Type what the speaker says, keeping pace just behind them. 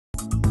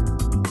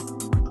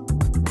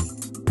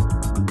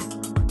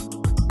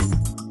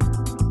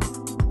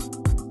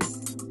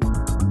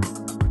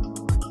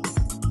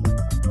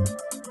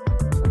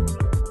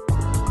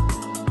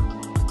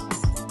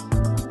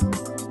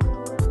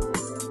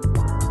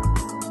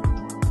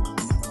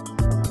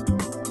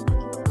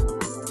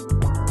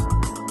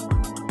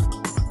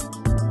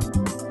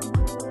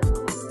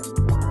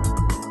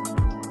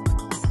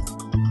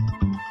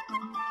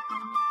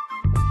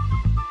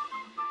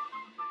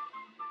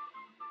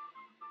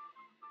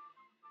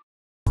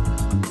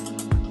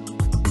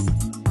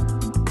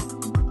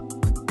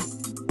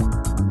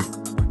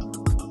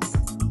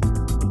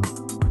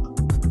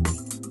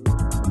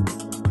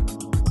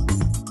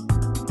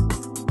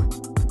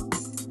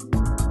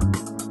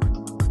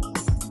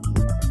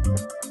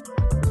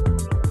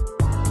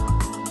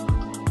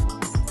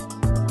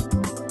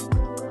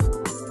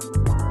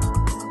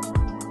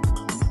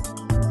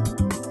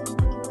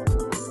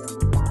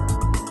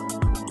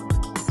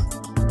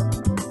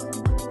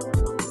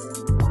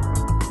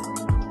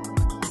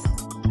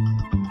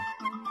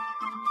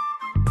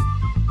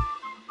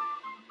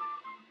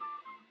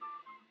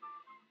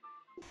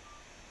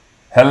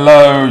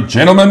Hello,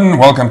 gentlemen.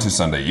 Welcome to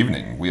Sunday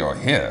evening. We are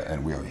here,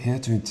 and we are here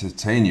to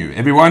entertain you.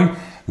 Everyone,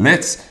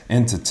 let's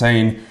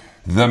entertain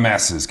the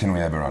masses. Can we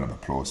have a round of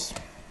applause?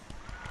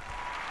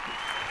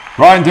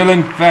 Ryan,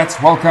 Dylan,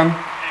 Fats, welcome.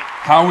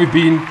 How we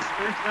been?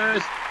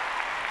 Thanks,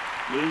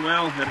 doing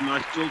well. Had a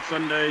nice chilled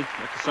Sunday,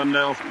 like a Sunday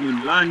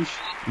afternoon lunch.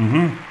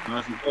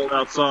 Nice and cold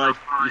outside.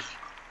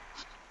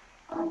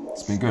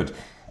 It's been good.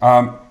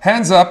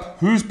 Hands up,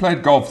 who's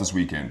played golf this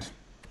weekend?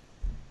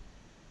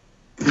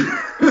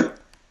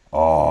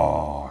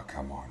 Oh,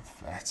 come on,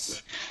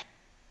 Fats.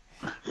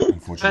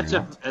 Unfortunately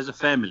not. As a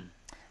family.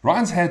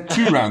 Ryan's had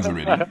 2 rounds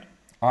already.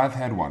 I've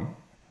had 1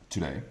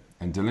 today.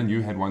 And Dylan,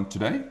 you had 1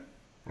 today?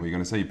 Or are you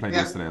going to say you played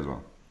yesterday as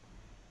well?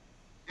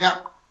 Yeah.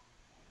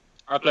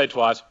 I played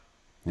twice.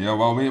 Yeah,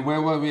 well,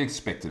 we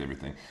expected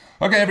everything.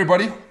 Okay,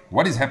 everybody,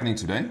 what is happening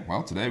today?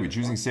 Well, today we're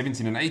choosing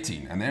 17 and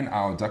 18, and then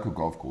our Duckhook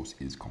golf course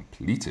is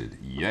completed.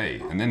 Yay.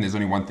 And then there's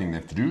only one thing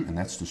left to do, and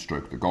that's to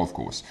stroke the golf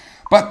course.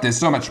 But there's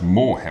so much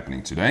more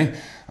happening today.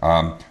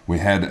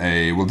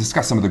 We'll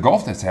discuss some of the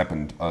golf that's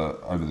happened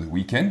over the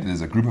weekend.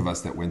 There's a group of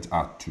us that went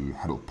out to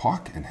Huddle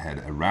Park and had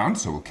a round,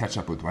 so we'll catch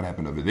up with what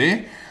happened over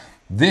there.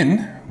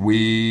 Then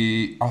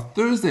our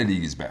Thursday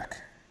league is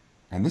back.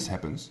 And this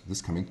happens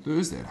this coming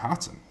Thursday at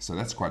Houghton. So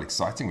that's quite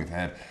exciting. We've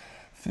had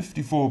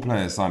 54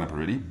 players sign up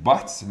already.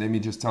 But let me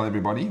just tell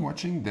everybody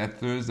watching that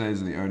Thursday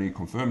is the only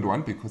confirmed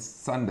one because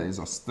Sundays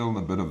are still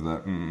a bit of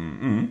the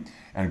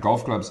And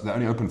golf clubs, they're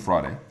only open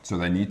Friday. So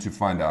they need to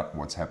find out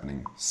what's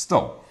happening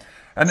still.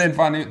 And then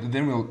finally,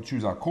 we'll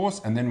choose our course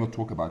and then we'll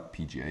talk about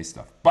PGA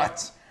stuff.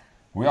 But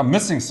we are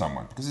missing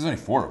someone because there's only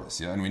 4 of us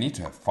here and we need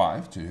to have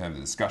 5 to have the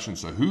discussion.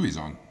 So who is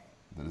on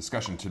the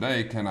discussion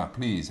today? Can I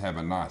please have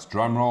a nice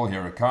drum roll?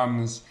 Here it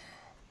comes.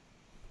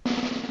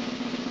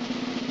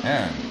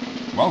 And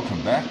welcome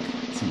back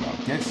to our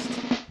guest,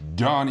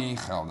 Donnie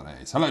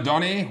Gelderhuis. Hello,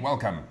 Donnie.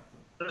 Welcome.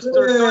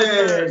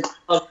 Hey.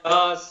 Hello,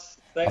 guys.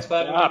 Thanks for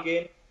having me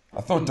again.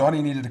 I thought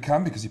Donnie needed to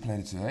come because he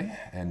played it today,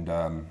 and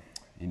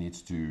he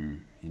needs to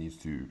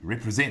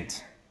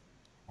represent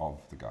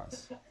of the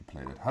guys who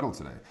played at Huddle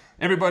today.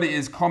 Everybody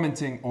is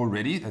commenting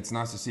already. It's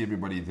nice to see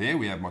everybody there.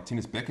 We have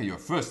Martinez Becker, you're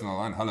first on the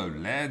line. Hello,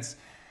 lads.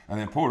 And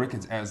then Paul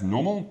Ricketts as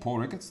normal. Paul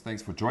Ricketts,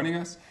 thanks for joining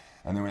us.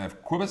 And then we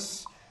have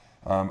Quibus.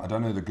 I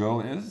don't know who the girl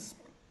is.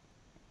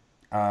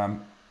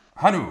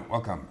 Hanu,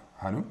 welcome.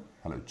 Hanu.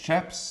 Hello,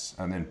 chaps.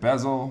 And then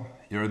Basil,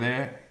 you're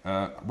there.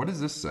 What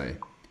does this say?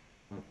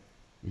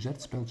 Is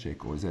that spell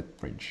check or is that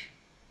French?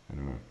 I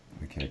don't know.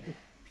 Okay.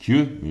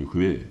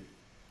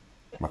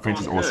 My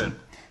French is awesome.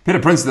 Peter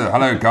Prinster,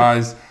 hello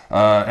guys,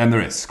 and the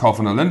rest. Carl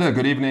van der Linde,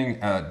 good evening.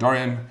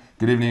 Dorian,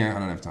 good evening. I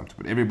don't have time to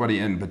put everybody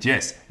in, but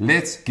yes,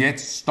 let's get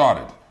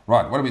started.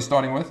 Right, what are we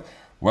starting with?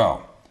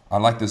 Well, I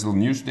like this little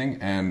news thing,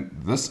 and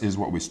this is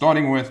what we're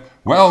starting with.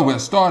 Well, we're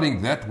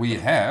starting that we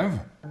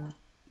have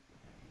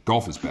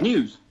golf is back.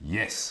 News.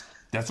 Yes,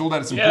 that's all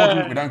that is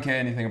important. We don't care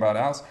anything about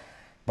else,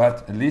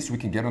 but at least we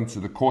can get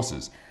onto the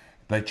courses.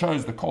 They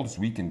chose the coldest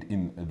weekend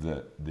in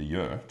the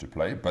year to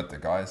play, but the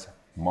guys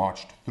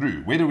marched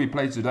through. Where did we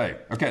play today?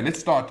 Okay, let's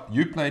start.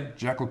 You played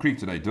Jackal Creek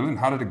today. Dylan,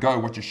 how did it go?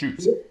 What's your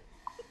shoots?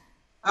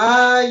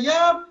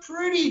 Yeah,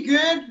 pretty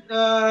good.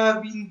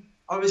 Been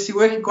obviously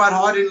working quite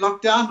hard in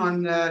lockdown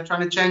on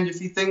trying to change a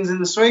few things in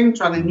the swing,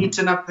 trying to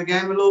neaten up the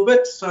game a little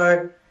bit.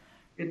 So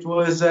it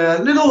was a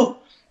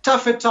little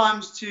tough at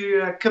times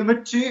to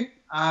commit to.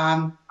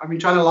 I've been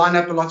trying to line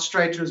up a lot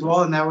straighter as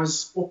well, and that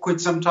was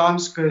awkward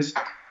sometimes because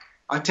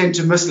I tend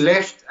to miss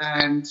left,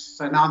 and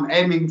so now I'm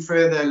aiming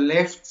further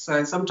left,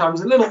 so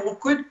sometimes a little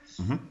awkward.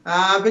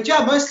 But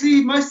yeah, mostly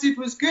it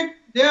was good.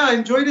 Yeah, I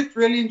enjoyed it,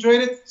 really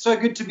enjoyed it. So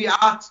good to be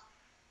out.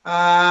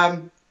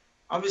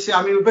 Obviously,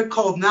 I mean, a bit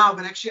cold now,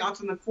 but actually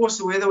out on the course,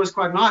 the weather was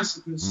quite nice.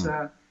 It was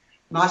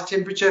nice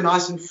temperature,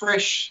 nice and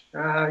fresh.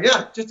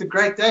 Yeah, just a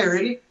great day,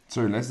 really.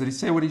 Sorry, Les, did he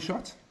say what he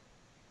shot?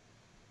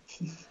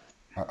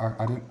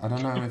 I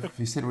don't know if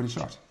he said what he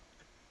shot.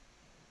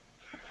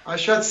 I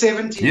shot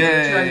 70.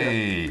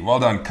 Yay! Well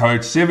done,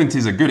 coach. 70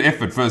 is a good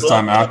effort first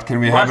time out. Can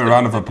we have a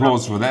round of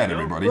applause for that,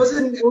 everybody? It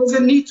was a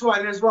neat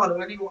one as well.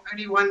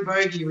 Only one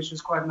bogey, which was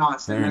quite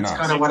nice. Very and that's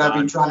nice. kind of what I've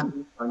been trying to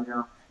do.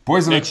 Yeah.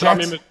 Boys on the Next time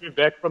chat. he must be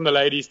back from the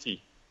ladies'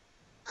 tee.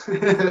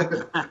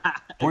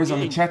 Boys on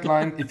the chat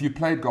line, if you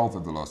played golf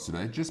over the last 2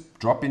 days, just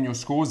drop in your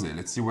scores there.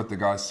 Let's see what the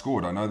guys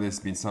scored. I know there's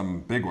been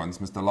some big ones.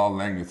 Mr. Lal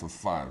Langley for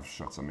 5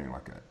 shot something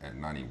like a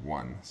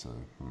 91. So,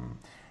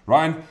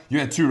 Ryan, you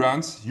had 2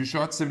 rounds. You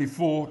shot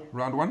 74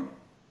 round 1?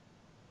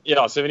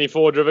 Yeah,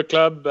 74 Driver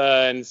Club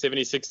and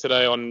 76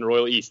 today on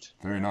Royal East.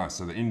 Very nice.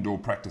 So the indoor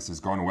practice has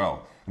gone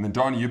well. And then,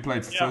 Donnie, you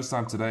played for first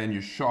time today and you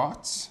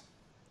shot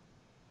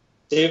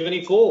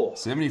 74.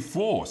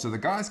 74. So the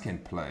guys can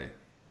play.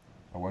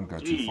 I won't go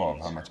too far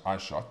of how much I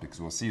shot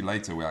because we'll see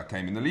later where I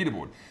came in the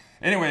leaderboard.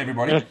 Anyway,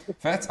 everybody,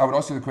 Fats, I would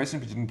ask you the question,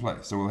 but you didn't play.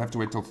 So we'll have to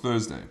wait till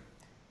Thursday.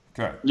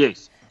 Okay.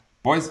 Yes.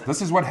 Boys,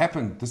 this is what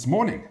happened this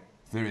morning.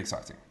 Very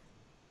exciting.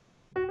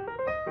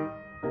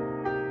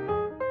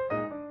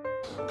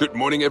 Good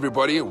morning,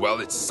 everybody. Well,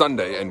 it's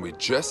Sunday, and we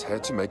just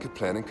had to make a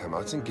plan and come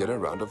out and get a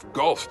round of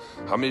golf.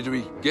 How many do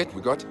we get?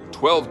 We got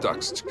 12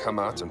 ducks to come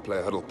out and play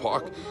Huddle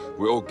Park.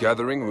 We're all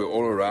gathering, we're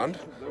all around,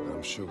 and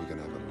I'm sure we're going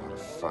to have a lot of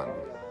fun.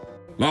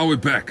 Now we're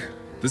back.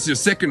 This is your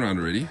second round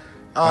already.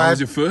 How was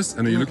your first,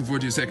 and are you looking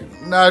forward to your second?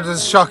 No, it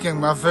was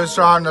shocking. My first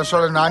round, I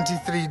shot a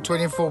 93,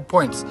 24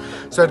 points.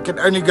 So it can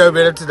only go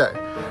better today.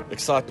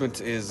 Excitement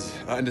is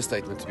an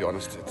understatement, to be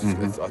honest.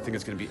 I think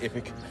it's going to be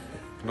epic.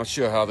 I'm not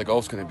sure how the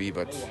golf's going to be,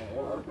 but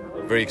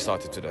very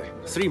excited today.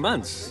 3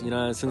 months,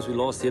 since we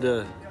last hit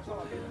a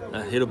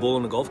ball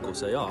on the golf course.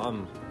 So yeah,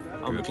 I'm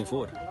looking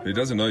forward. He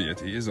doesn't know yet.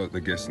 He is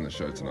the guest on the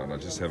show tonight. I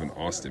just haven't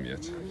asked him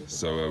yet.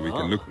 So we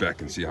can look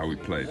back and see how we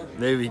played.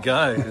 There we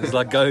go. It's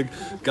like go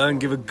and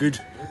give a good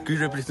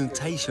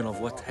representation of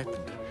what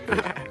happened.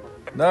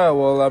 No,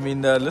 well, I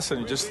mean,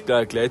 listen, just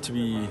glad to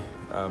be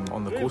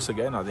on the course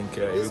again. I think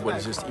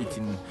everybody's just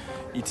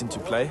eating to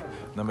play.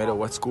 No matter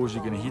what scores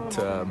you're going to hit,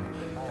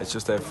 it's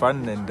just have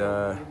fun. And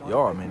I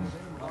mean,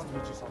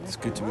 it's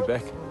good to be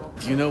back.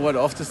 You know what?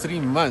 After 3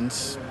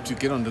 months to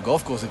get on the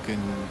golf course,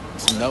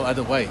 it's no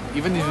other way.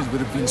 Even if it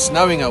would have been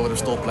snowing, I would have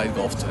still played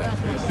golf today.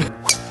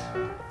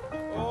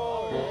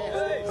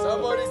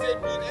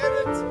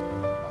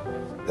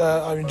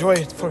 I enjoy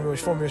it from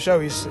your show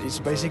is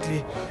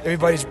basically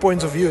everybody's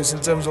points of views in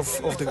terms of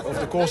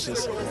the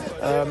courses.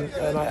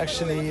 And I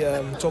actually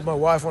told my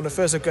wife on the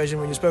first occasion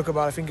when you spoke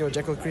about, I think it was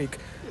Jackal Creek,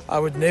 I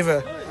would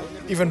never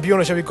even be on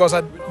the show because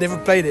I'd never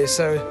played there.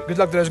 So good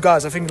luck to those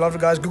guys. I think a lot of the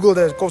guys Googled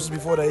their courses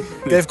before they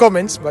gave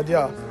comments. But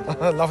yeah,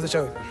 I love the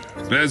show.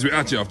 Baz, we're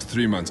out here after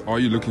 3 months. Are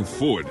you looking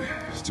forward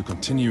to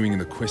continuing in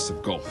the quest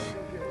of golf?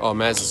 Oh,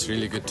 Maz, it's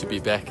really good to be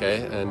back,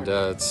 and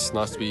it's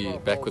nice to be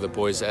back with the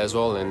boys as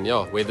well. And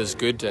yeah, weather's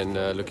good, and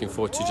looking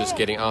forward to just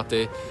getting out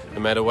there.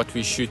 No matter what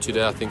we shoot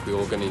today, I think we're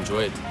all going to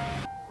enjoy it.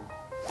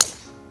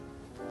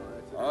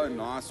 Oh,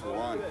 nice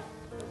one.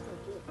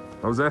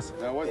 How was that?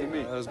 That wasn't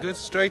me. That was good,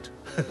 straight.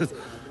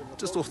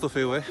 Just off the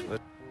fairway.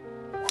 But...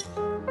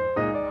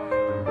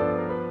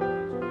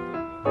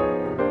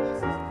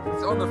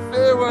 It's on the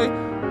fairway.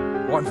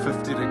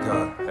 150 to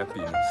go.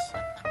 Happiness.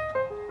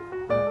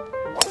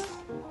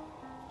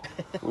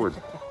 Good.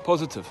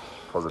 Positive.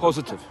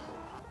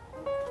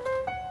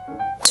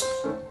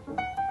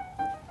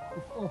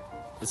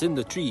 It's in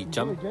the tree,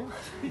 chum.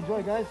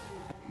 Enjoy, guys.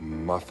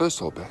 My first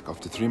hole back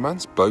after 3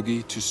 months,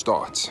 bogey to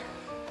start.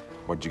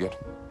 What did you get?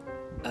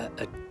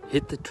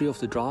 Hit the tree off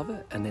the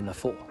driver and then a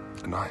 4.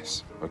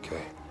 Nice.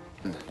 Okay.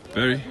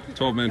 Barry,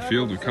 12-man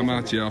field. We've come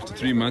out here after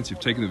 3 months. You've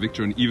taken the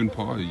victory on even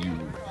par.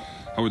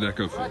 How would that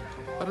go for you?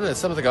 I don't know,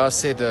 some of the guys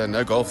said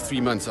no golf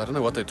 3 months. I don't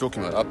know what they're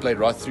talking about. I played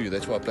right through,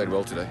 that's why I played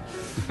well today.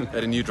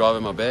 Had a new driver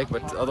in my bag,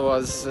 but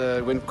otherwise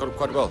it went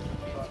quite well.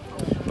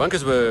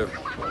 Bunkers were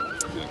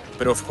a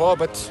bit off par,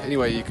 but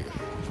anyway, you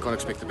can't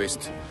expect the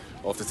best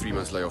after 3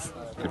 months layoff.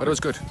 But it was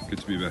good. Good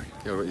to be back.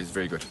 Yeah, it's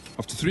very good.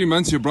 After 3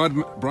 months, your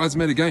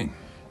bridesmaid again.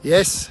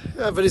 Yes,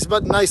 but it's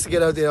nice to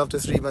get out there after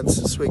 3 months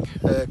and swing.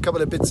 A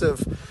couple of bits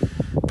of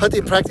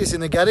putting practice in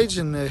the garage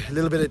and a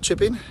little bit of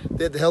chipping.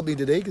 That helped me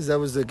today because that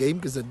was the game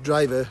because the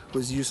driver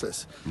was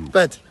useless.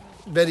 But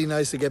very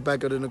nice to get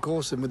back out on the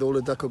course and with all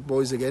the Duckhook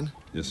boys again.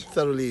 Yes.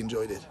 Thoroughly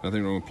enjoyed it.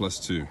 Nothing wrong with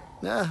 +2.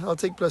 Nah, I'll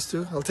take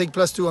 +2. I'll take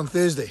 +2 on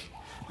Thursday.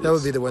 That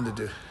would be the one to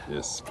do.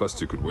 Yes,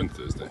 +2 could win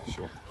Thursday,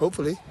 sure.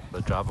 Hopefully.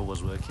 The driver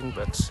was working,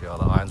 but yeah,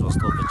 the irons were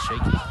still a bit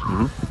shaky.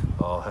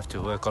 I'll have to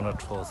work on it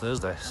for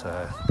Thursday.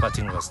 So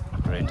putting was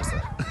horrendous.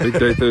 Big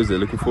day Thursday.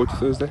 Looking forward to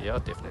Thursday? Yeah,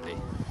 definitely.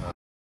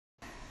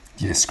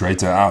 Yes,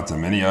 great out.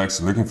 And many oaks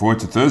looking forward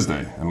to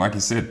Thursday. And like you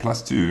said,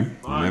 +2. You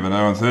never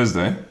know on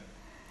Thursday.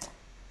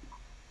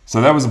 So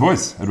that was the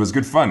boys. It was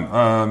good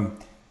fun.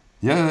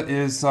 Here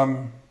is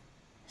some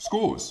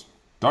scores.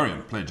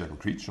 Dorian played Jackal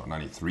Creek, shot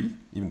 93,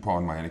 even par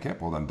on my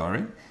handicap. Well done,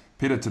 Dorian.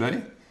 Peter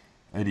today,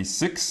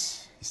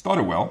 86. He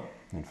started well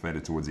and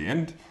faded towards the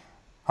end.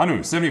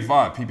 Hanu,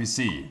 75,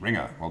 PPC,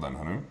 ringer. Well done,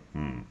 Hanu.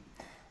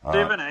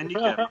 7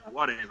 handicap,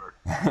 whatever.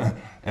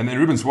 And then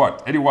Ruben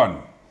Swart,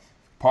 81.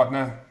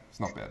 Partner, it's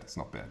not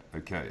bad.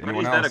 Okay. But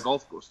is that a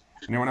golf course?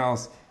 Anyone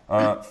else?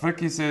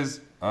 Fricky says,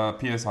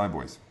 PS hi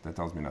boys. That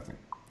tells me nothing.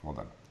 Well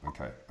done.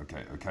 Okay.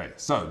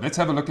 So let's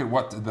have a look at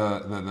what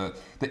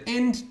the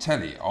end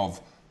tally of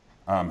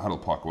Huddle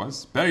Park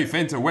was. Barry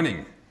Fenter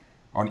winning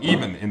on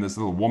even in this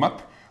little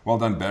warm-up. Well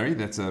done, Barry.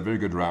 That's a very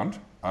good round.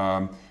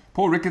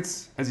 Paul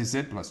Ricketts, as you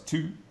said,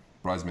 +2.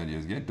 Bridesmaid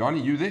years again.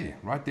 Donnie, you there,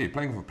 right there,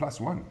 playing for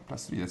 +1,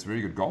 +3. That's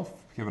very good golf.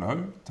 Kevin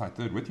Ho, tied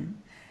 3rd with you.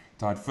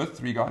 Tied 5th,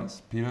 3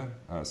 guys. Peter,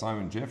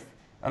 Simon, Jeff.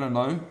 Alan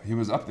Lowe, he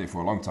was up there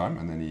for a long time,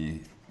 and then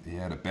he he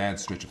had a bad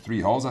stretch of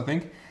 3 holes, I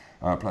think,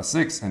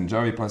 +6, and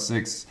Joey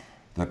 +6.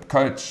 The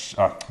coach,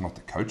 not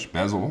the coach,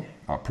 Basil,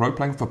 our pro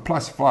playing for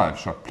 +5,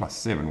 shot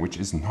 +7, which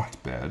is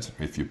not bad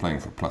if you're playing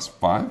for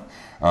 +5.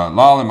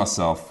 Lyle and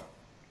myself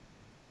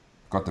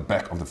got the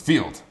back of the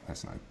field.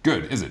 That's no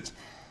good, is it?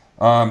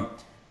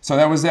 So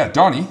that was that.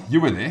 Donnie, you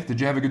were there. Did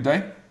you have a good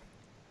day?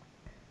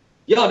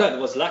 Yeah, no, it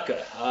was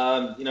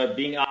lekker.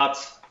 Being out,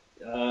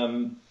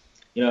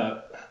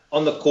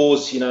 on the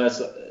course,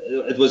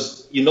 it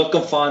was, you're not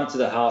confined to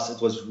the house.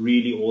 It was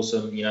really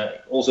awesome.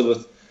 Also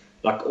with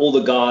like all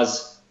the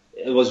guys,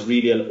 it was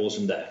really an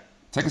awesome day.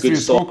 Take us through your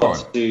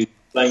scorecard. To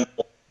playing.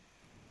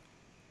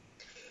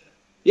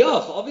 Yeah,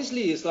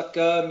 obviously it's like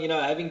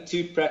having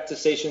 2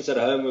 practice sessions at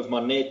home with my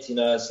net.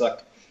 It's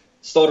like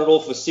started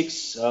off with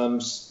 6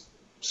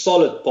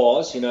 solid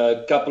pars.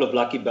 A couple of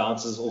lucky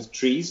bounces off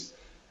trees,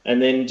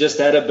 and then just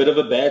had a bit of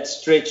a bad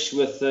stretch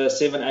with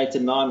 7, 8,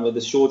 and 9, where the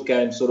short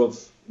game sort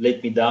of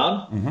let me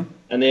down. Mm-hmm.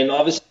 And then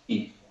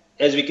obviously,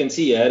 as we can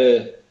see, I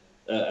had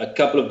a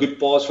couple of good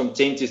pars from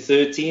 10 to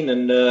 13,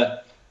 and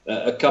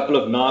a couple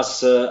of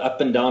nice up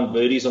and down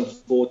birdies on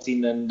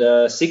 14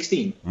 and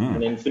 16,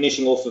 and then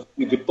finishing off with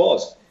 2 good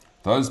pars.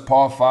 Those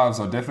par 5s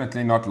are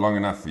definitely not long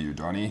enough for you,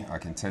 Donnie. I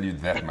can tell you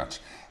that much.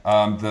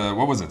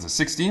 What was it? The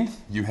 16th?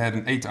 You had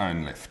an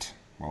 8-iron left.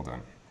 Well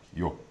done.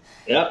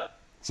 Yeah.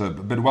 So,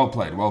 but well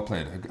played, well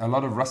played. A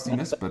lot of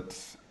rustiness, but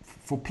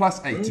for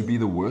 +8 to be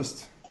the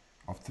worst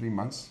of 3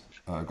 months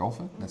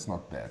golfer, that's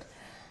not bad.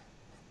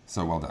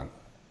 So well done.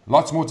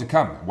 Lots more to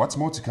come. What's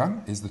more to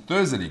come is the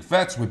Thursday League.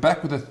 Fats, we're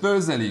back with the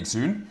Thursday League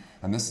soon.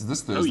 And this is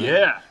this Thursday. Oh,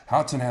 yeah.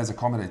 Houghton has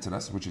accommodated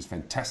us, which is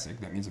fantastic.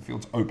 That means the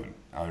field's open.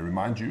 I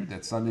remind you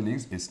that Sunday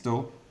Leagues is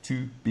still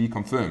to be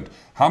confirmed.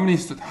 How many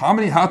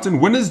Houghton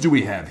winners do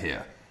we have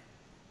here?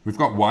 We've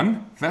got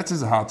 1. Fats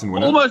is a Houghton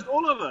winner. Almost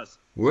all of us.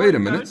 Wait a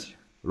minute.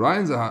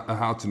 Ryan's a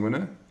Houghton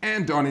winner.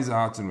 And Donnie's a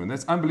Houghton winner.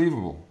 That's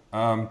unbelievable.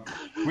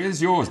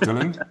 Where's yours,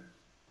 Dylan?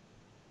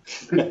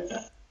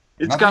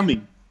 It's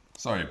coming.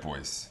 Sorry,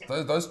 boys.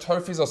 Those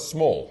trophies are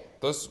small.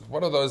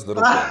 What are those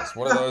little things?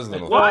 What are those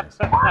little things?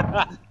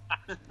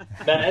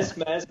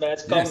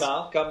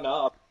 Maz, come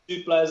now.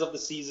 2 players of the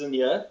season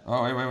here.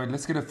 Oh, wait.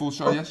 Let's get a full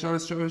show. Yeah, show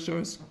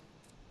us.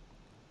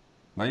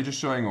 Now you're just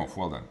showing off.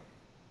 Well done.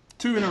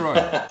 2 in a row.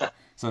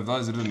 So for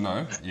those who didn't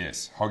know,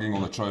 yes, hogging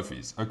all the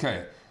trophies.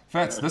 Okay,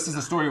 Fats, this is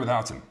the story with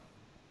Houghton.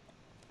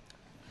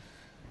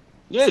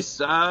 Yes,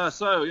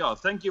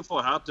 thank you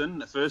for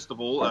Houghton, first of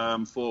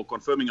all, for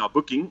confirming our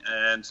booking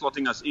and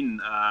slotting us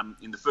in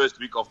the first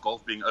week of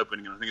golf being open.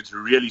 And I think it's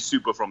really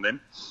super from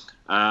them.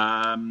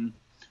 And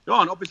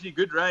obviously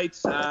good rates.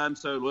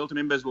 So loyalty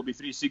members will be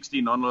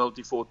 $360,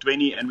 non-loyalty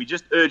 $420. And we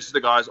just urge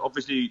the guys,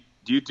 obviously,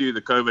 due to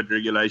the COVID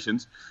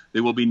regulations,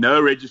 there will be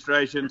no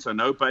registration, so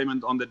no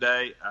payment on the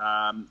day.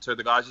 So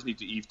the guys just need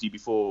to EFT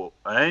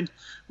beforehand.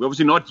 We're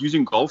obviously not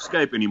using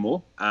Golfscape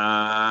anymore.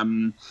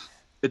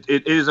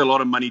 It is a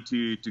lot of money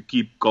to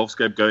keep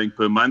Golfscape going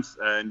per month,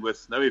 and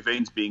with no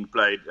events being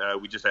played,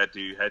 we just had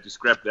to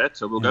scrap that.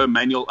 So we'll go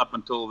manual up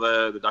until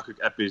the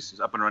Duckhook app is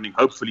up and running,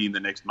 hopefully in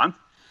the next month.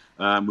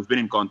 We've been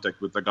in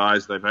contact with the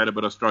guys. They've had a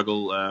bit of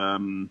struggle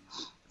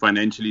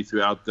financially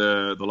throughout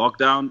the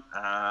lockdown.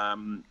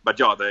 But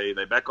yeah,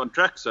 they're back on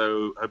track,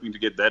 so hoping to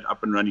get that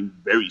up and running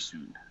very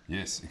soon.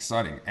 Yes,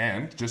 exciting.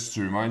 And just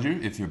to remind you,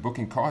 if you're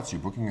booking carts,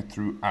 you're booking it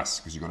through us,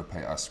 because you've got to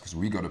pay us, because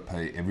we got to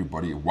pay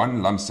everybody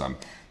one lump sum.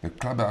 The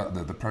club,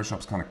 the pro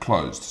shop's kind of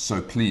closed,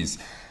 so please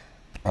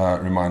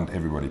remind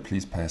everybody,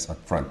 please pay us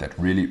up front. That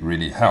really,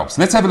 really helps.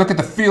 Let's have a look at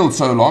the field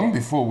so long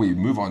before we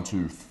move on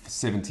to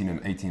 17th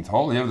and 18th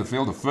hole. Here, the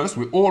field of first.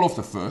 We're all off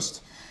the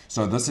first.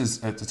 So this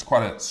is, it's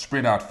quite a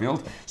spread out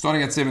field,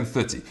 starting at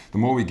 7:30. The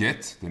more we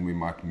get, then we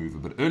might move a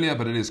bit earlier,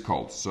 but it is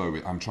cold. So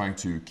I'm trying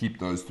to keep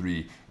those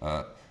 3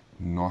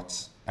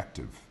 not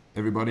active.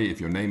 Everybody,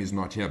 if your name is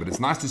not here, but it's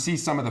nice to see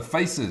some of the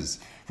faces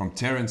from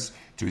Terence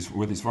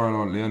with his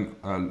foreign Leon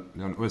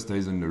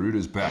Oosthuizen,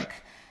 Neruda's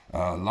back.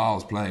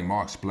 Lyle's playing,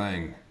 Mark's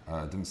playing,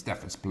 Dylan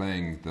Stafford's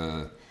playing,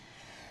 the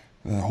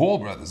Hall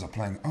brothers are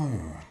playing.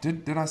 Oh,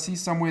 did I see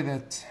somewhere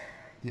that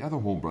the other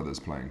Hall brothers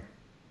playing?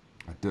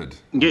 I did.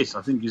 Yes,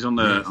 I think he's on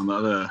the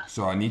other.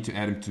 So I need to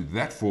add him to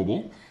that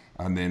 4-ball.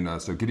 And then,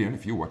 so Gideon,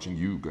 if you're watching,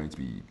 you're going to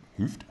be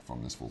hoofed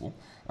from this 4-ball.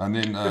 And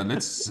then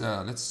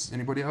let's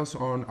anybody else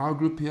on our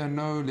group here?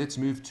 No, let's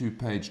move to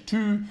page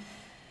 2.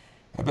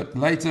 A bit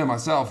later,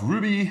 myself,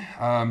 Ruby,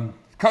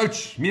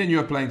 Coach, me and you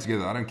are playing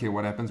together. I don't care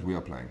what happens, we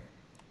are playing.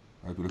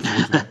 I hope you look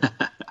forward to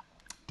it.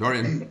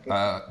 Dorian,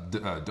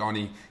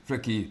 Donnie,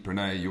 Fricky,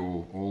 Pranay,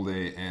 you're all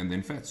there. And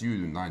then Fats,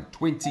 you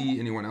 920.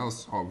 Anyone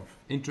else of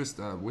interest?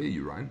 Where are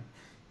you, Ryan?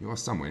 You are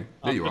somewhere.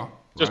 There you are.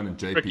 Ryan and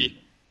JP, Fricky.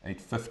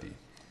 850.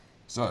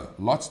 So,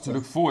 lots to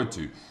look forward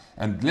to.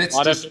 And let's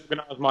I don't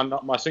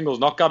organise my singles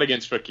knockout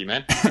against Fricky,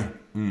 man.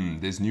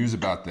 There's news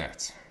about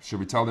that. Should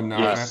we tell them now,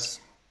 Yes. Fats?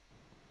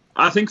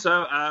 I think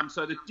so.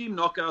 So the team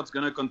knockout's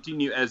going to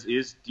continue as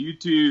is. Due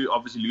to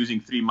obviously losing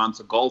 3 months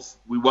of golf,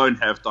 we won't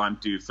have time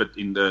to fit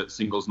in the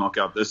singles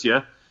knockout this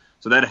year.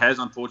 So that has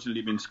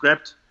unfortunately been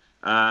scrapped.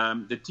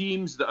 The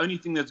teams, the only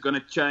thing that's going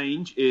to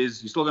change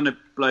is you're still going to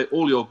play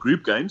all your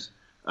group games,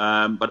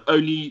 but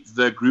only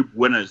the group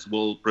winners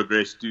will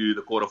progress to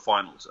the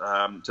quarterfinals.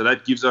 So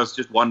that gives us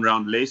just one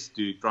round less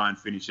to try and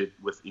finish it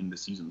within the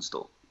season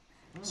still.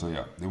 So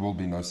yeah, there will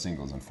be no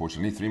singles,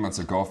 unfortunately. 3 months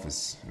of golf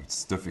it's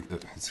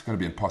difficult. It's going to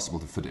be impossible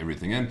to fit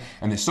everything in,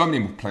 and there's so many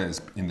more players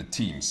in the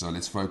team. So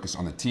let's focus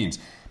on the teams.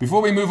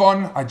 Before we move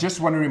on, I just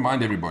want to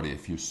remind everybody,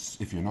 if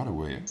you're not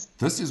aware,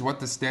 this is what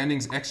the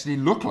standings actually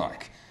look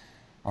like.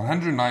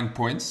 109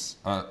 points,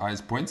 I's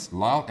points.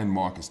 Lyle and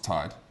Mark is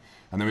tied,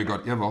 and then we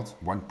got Ewald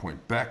 1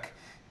 point back.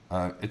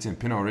 Etienne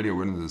Pinot already a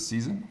winner of the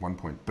season, 1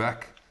 point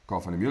back. Carl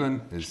van der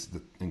Meulen is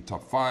in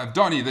top 5.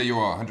 Donnie, there you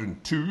are,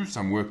 102.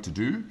 Some work to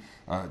do.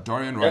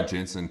 Dorian, Ryan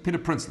Jensen, Peter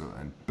Prinsloo,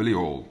 and Billy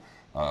Hall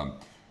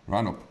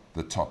run up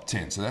the top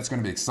 10. So that's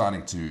going to be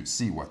exciting to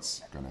see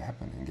what's going to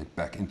happen and get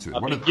back into it. I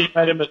think you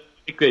made a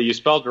mistake there. You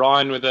spelled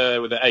Ryan with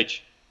a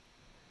H.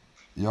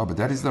 Yeah, but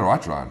that is the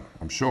right Ryan.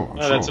 I'm sure.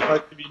 No, that's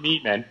supposed to be me,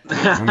 man.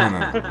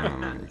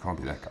 No, you can't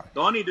be that guy.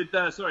 Donnie, did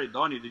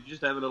you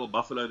just have a little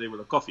buffalo there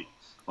with a coffee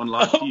on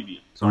live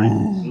TV? Sorry.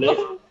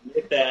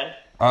 Left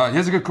hand.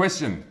 Here's a good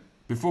question.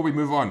 Before we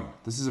move on,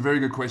 this is a very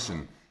good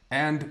question.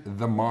 And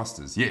the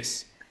Masters,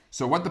 yes.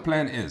 So what the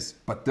plan is,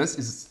 but this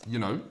is,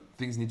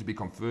 things need to be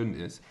confirmed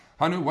is,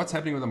 Hanu, what's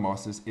happening with the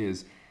Masters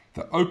is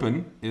the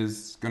Open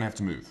is going to have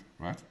to move,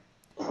 right?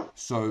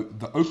 So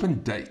the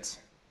Open date,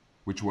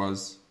 which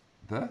was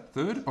the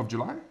 3rd of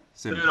July?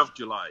 3rd of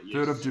July, yes.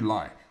 3rd of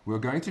July. We're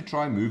going to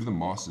try and move the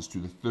Masters to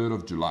the 3rd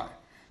of July.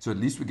 So at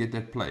least we get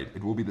that played.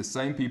 It will be the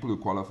same people who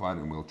qualified,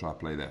 and we'll try to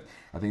play that.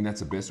 I think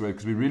that's the best way,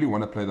 because we really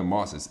want to play the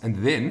Masters. And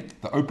then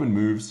the Open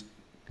moves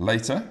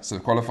later, so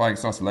qualifying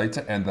starts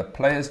later, and the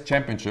Players'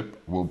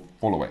 Championship will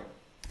fall away.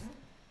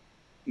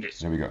 Yes.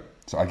 There we go.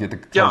 So I get the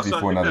trophy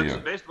for another year.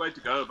 That's the best way to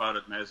go about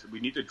it, Naz. We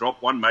need to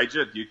drop one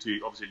major due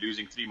to obviously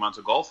losing 3 months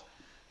of golf.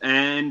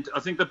 And I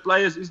think the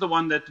Players is the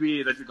one that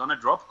we're going to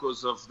drop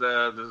because of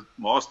the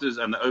Masters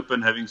and the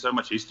Open having so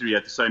much history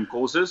at the same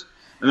courses.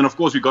 And then, of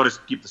course, we've got to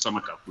keep the Summer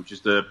Cup, which is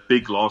the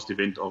big last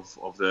event of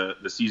the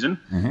season.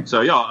 Mm-hmm.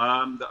 So,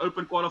 the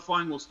Open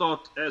qualifying will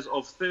start as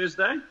of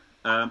Thursday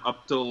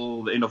up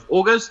till the end of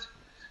August.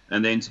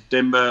 And then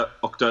September,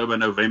 October,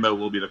 November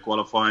will be the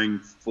qualifying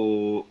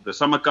for the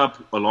Summer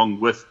Cup, along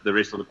with the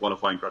rest of the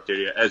qualifying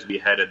criteria as we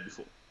had it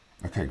before.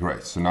 Okay,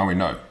 great. So now we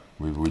know.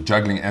 We're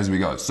juggling as we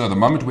go. So the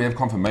moment we have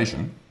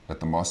confirmation that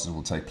the Masters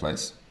will take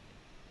place,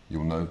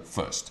 you'll know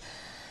first.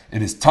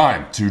 It is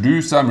time to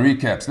do some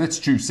recaps. Let's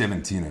choose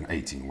 17 and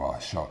 18. Wow,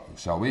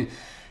 shall we?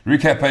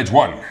 Recap page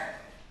 1.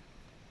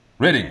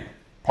 Reading,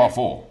 par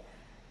 4.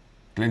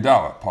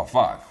 Glendower, par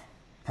 5.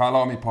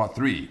 Kyalami, par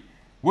 3.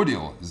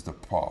 Woodhill is the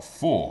par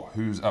 4.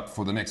 Who's up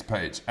for the next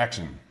page?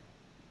 Action.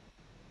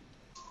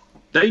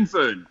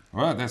 Dainfern.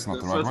 Well, that's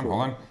not the right one.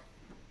 Hold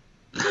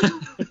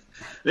on.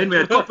 Then we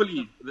had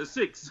Copley, the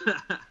 6th.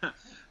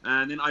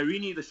 And then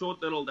Irene, the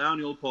short little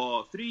downhill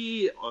par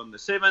 3 on the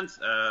 7th.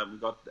 We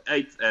got the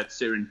 8th at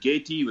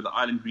Serengeti with the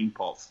Island Green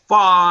par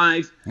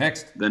 5.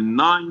 Next. The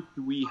 9th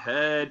we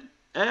had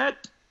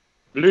at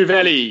Blue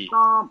Valley.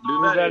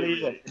 Blue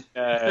Valley.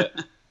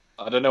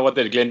 I don't know what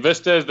that. Glen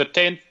Vista is the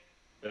 10th.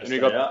 Then we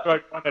got the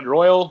stroke 1 at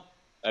Royal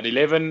at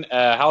 11.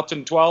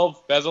 Houghton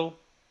 12. Basil.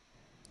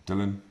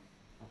 Dylan.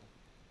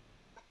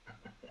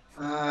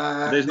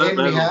 There's then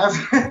no we have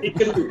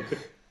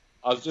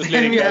I was just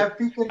letting you out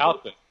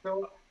there.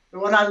 the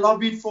one I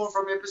lobbied for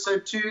from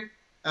episode 2,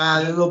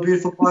 the little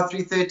beautiful par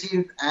 3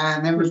 13th,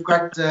 and then we've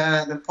got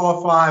the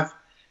par 5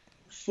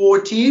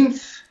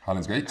 14th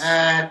Highlands Gates.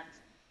 at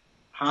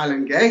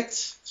Highland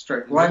Gates,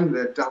 stroke 1,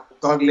 the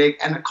dog leg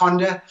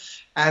anaconda,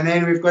 and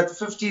then we've got the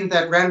 15th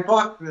at Rand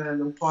Park, the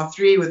little par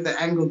 3 with the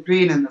angled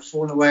green and the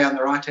fall away on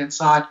the right hand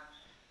side.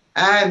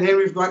 And then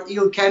we've got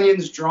Eel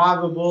Canyon's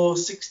drivable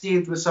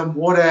 16th with some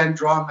water and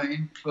drama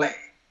in play.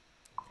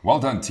 Well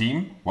done,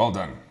 team. Well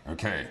done.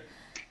 Okay.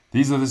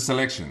 These are the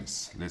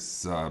selections.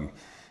 Let's,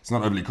 it's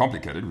not overly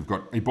complicated. We've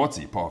got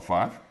Ibotsi, par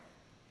 5,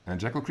 and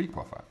Jackal Creek,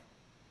 par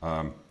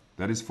 5.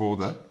 That is for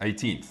the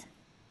 18th.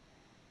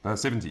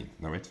 17th.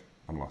 No, wait.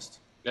 I'm lost.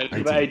 That's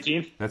for the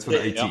 18th? That's for the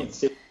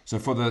 18th. Yeah. So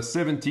for the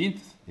 17th,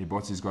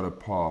 Ibotsi's got a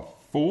par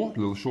 4, a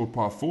little short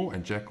par 4,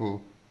 and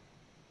Jackal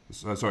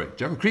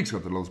Creek's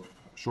got the little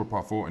short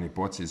par 4, and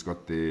Ibotsi's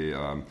got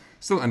the,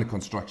 still under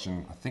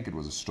construction. I think it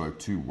was a stroke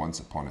 2 once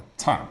upon a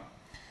time.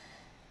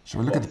 Shall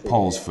we look at the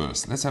polls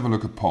first? Let's have a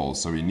look at polls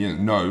so we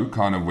know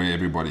kind of where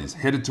everybody's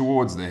headed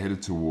towards. They're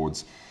headed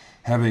towards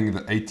having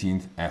the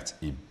 18th at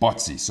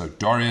Ibotsi. So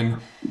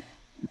Dorian,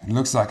 it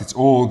looks like it's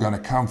all going to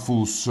come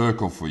full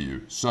circle for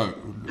you. So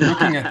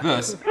looking at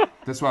this,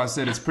 that's why I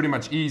said it's pretty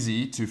much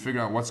easy to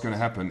figure out what's going to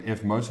happen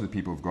if most of the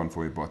people have gone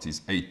for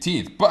Ibotsi's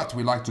 18th. But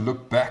we like to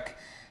look back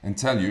and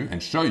tell you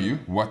and show you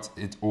what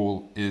it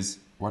all is,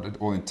 what it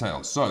all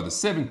entails. So the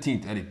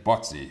 17th at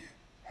Ibotsi,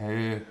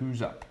 hey,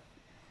 who's up?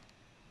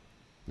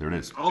 There it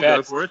is. I'll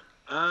go for it.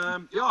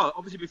 Yeah,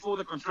 obviously before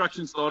the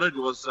construction started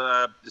was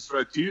the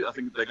stroke 2. I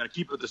think they're going to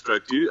keep it the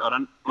stroke 2.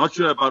 I'm not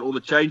sure about all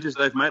the changes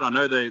they've made. I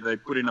know they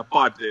put in a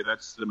pipe there.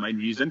 That's the main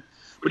reason.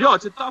 But yeah,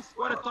 it's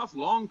quite a tough,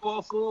 long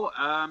par 4.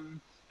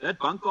 That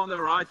bunker on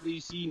the right we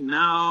see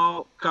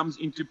now comes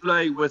into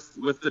play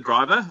with the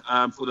driver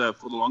for the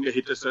longer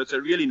hitter. So it's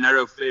a really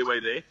narrow fairway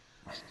there.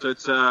 So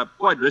it's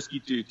quite risky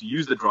to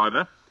use the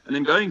driver. And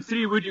then going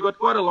 3 wood, you got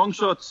quite a long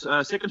shot,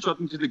 second shot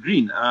into the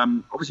green.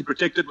 Obviously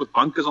protected with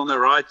bunkers on the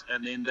right,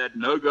 and then that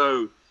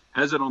no-go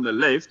hazard on the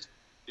left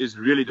is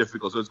really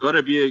difficult. So it's got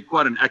to be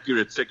quite an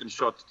accurate second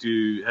shot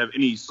to have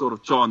any sort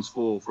of chance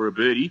for a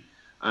birdie.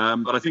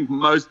 But I think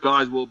most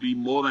guys will be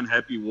more than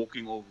happy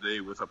walking off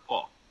there with a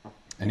par.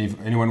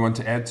 Anyone want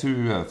to add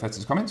to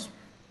Fats's comments?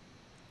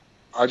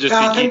 I'll just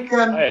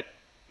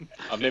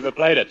I've never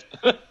played it.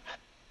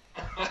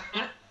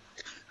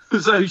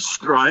 So,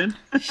 Stryan.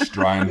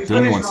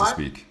 Dylan wants to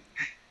speak.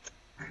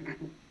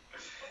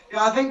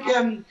 Yeah, I think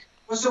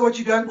also what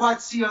you don't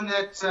quite see on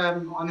that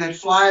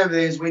flyover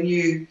there is when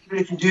even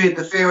if you do hit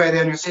the fairway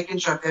there on your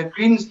second shot, that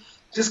green's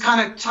just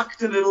kind of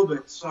tucked a little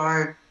bit.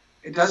 So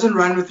it doesn't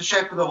run with the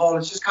shape of the hole.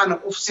 It's just kind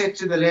of offset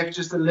to the left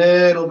just a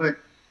little bit.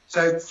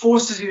 So it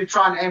forces you to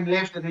try and aim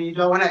left, and then you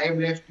don't want to aim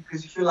left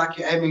because you feel like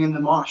you're aiming in the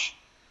marsh.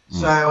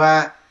 So,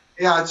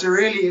 yeah, it's a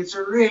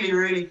really,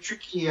 really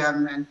tricky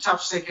and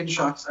tough second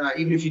shot,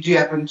 even if you do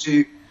happen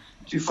to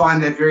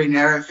find that very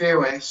narrow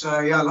fairway. So,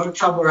 yeah, a lot of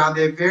trouble around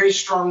there. Very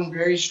strong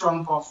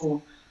par 4.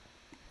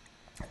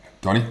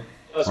 Donnie?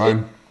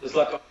 Ryan? It's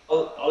like,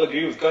 I'll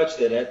agree with Coach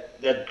there.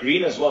 That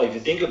green as well, if you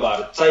think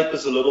about it,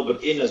 tapers a little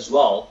bit in as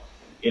well,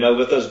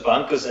 with those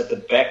bunkers at the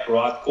back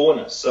right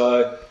corner.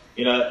 So,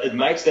 it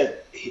makes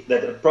that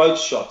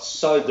approach shot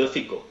so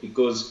difficult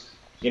because,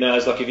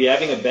 it's like if you're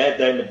having a bad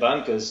day in the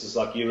bunkers, it's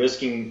like you're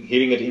risking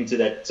hitting it into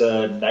that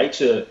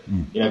nature,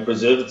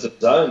 preservative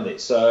zone there.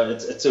 So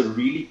it's a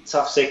really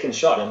tough second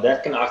shot, and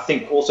that can, I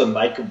think, also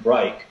make or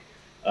break,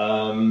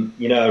 a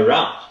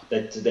round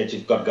that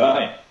you've got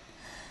going.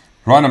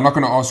 Ryan, I'm not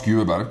going to ask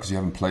you about it because you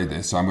haven't played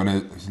there, so I'm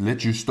going to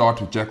let you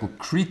start with Jackal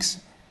Creek's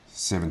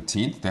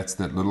 17th. That's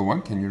that little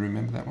one. Can you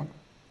remember that one?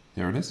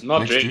 Here it is.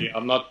 Not really.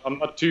 I'm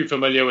not too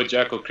familiar with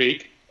Jackal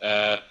Creek.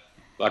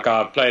 Like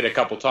I've played a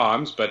couple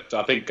times, but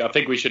I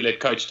think we should let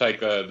Coach take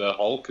the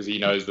hole because he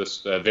knows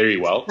this very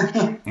well.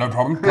 No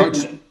problem,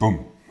 Coach.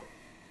 Boom.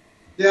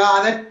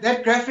 Yeah,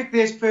 that graphic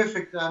there is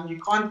perfect.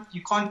 You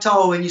can't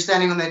tell when you're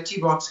standing on that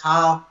tee box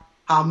how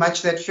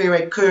much that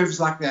fairway curves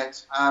like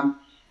that.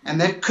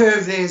 And that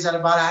curve there is at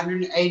about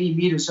 180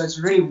 meters, so it's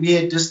a really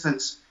weird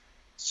distance.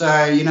 So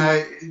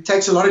it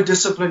takes a lot of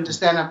discipline to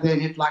stand up there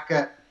and hit like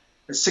a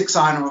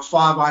 6-iron or a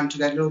 5-iron to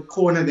that little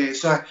corner there.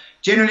 So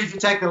generally, if you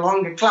take a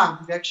longer club,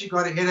 you've actually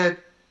got to hit it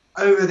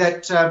over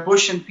that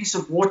bush and piece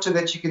of water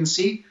that you can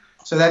see.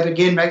 So that,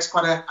 again, makes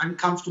quite an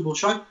uncomfortable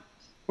shot.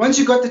 Once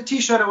you've got the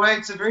tee shot away,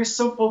 it's a very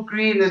simple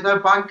green. There's no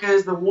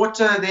bunkers. The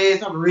water there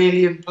is not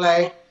really in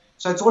play.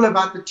 So it's all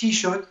about the tee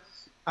shot.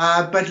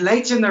 But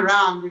late in the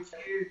round, if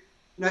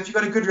you've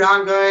got a good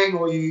round going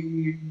or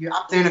you're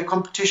up there in a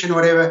competition or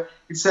whatever,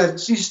 so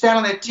you stand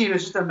on that tee and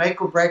it's just a make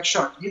or break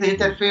shot. You either hit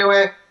that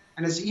fairway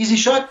and it's an easy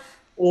shot,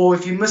 or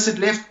if you miss it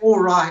left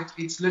or right,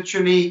 it's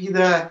literally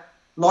either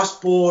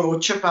lost ball or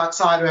chip out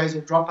sideways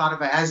or drop out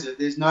of a hazard.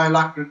 There's no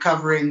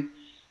recovering.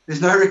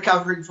 There's no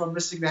recovering from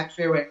missing that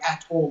fairway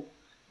at all.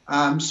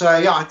 So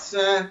yeah, it's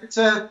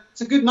a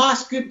good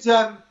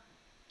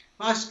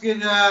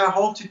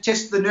hole to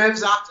test the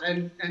nerves out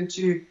and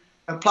to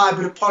apply a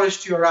bit of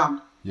polish to your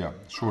round. Yeah,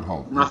 short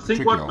hole. And I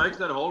think what makes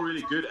that hole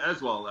really good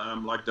as well,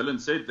 like Dylan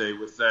said there,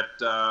 with that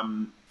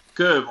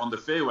curve on the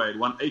fairway at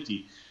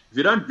 180. If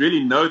you don't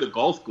really know the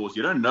golf course,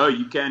 you don't know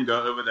you can go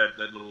over that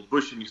little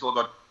bush and you still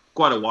got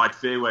quite a wide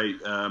fairway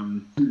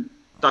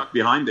tucked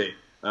behind there.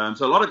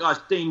 So a lot of guys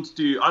tend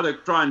to either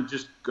try and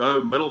just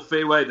go middle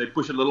fairway, they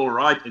push a little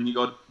right, and you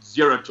got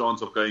zero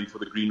chance of going for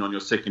the green on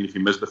your second if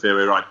you miss the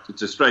fairway right.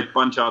 It's a straight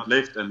punch out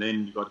left, and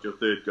then you got your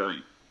third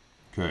going.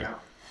 Okay. Yeah.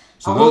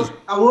 So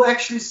I will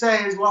actually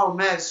say as well,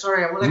 Matt,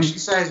 actually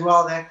say as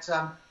well that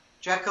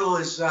Jackal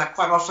is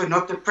quite often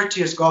not the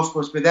prettiest golf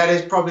course, but that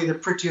is probably the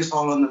prettiest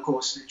hole on the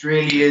course. It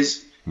really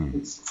is.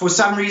 For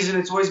some reason,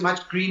 it's always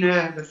much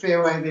greener, the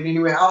fairway, than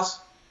anywhere else.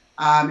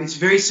 It's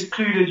very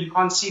secluded. You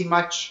can't see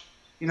much,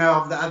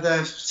 of the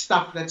other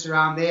stuff that's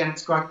around there, and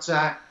it's got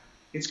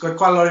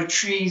quite a lot of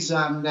trees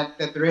that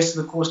the rest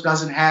of the course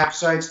doesn't have.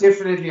 So it's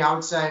definitely, I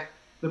would say,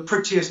 the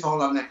prettiest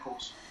hole on that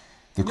course.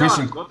 The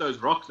question, it's got those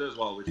rocks as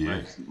well, which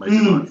makes it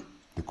nice.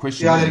 The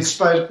question is,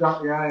 exposed,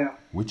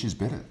 which is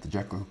better, the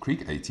Jackal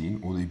Creek 18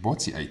 or the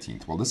Botsy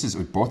 18th? Well, this is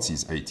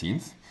Botsy's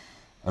 18th.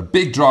 A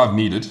big drive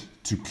needed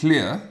to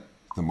clear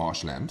the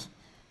marshland.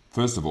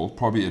 First of all,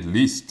 probably at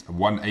least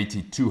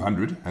 180,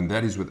 200, and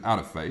that is without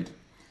a fade.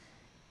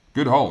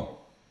 Good hole.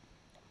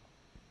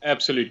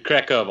 Absolute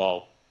cracker of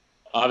hole.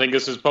 I think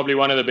this is probably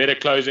one of the better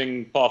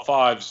closing par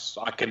fives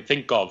I can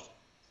think of.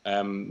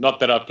 Not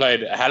that I've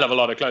played a hell of a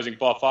lot of closing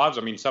par fives.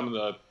 I mean, some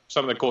of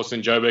the courses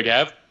in Joburg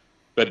have,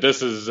 but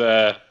this is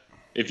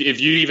if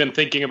you're even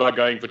thinking about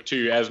going for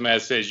 2, as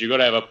Maz says, you've got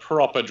to have a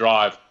proper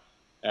drive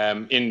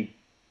in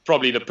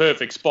probably the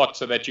perfect spot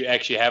so that you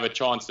actually have a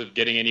chance of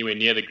getting anywhere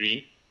near the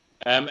green.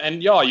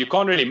 And yeah, you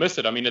can't really miss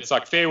it. I mean, it's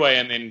like fairway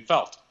and then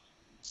felt.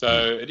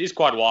 So it is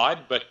quite wide,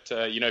 but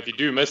if you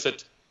do miss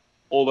it,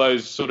 all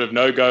those sort of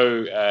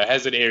no-go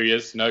hazard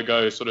areas,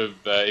 no-go sort of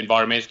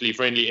environmentally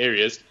friendly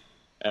areas.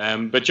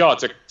 But yeah,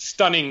 it's a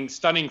stunning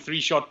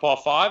 3-shot par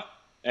 5.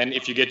 And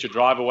if you get your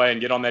drive away and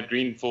get on that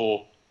green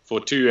for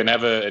 2 and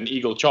have an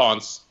eagle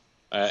chance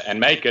and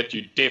make it,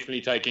 you're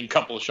definitely taking a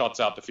couple of shots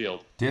out the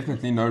field.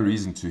 Definitely no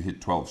reason to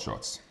hit 12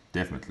 shots.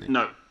 Definitely.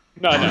 No.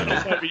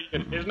 There's no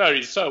reason.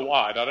 It's so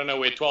wide. I don't know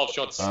where 12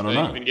 shots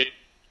even get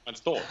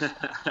installed.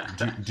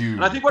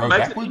 And I think what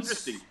makes it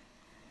interesting.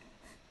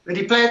 Did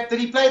he play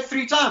it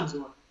 3 times?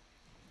 Or?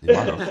 He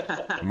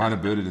might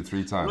have birded it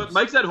 3 times. What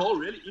makes that hole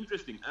really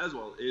interesting as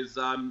well is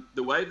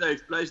the way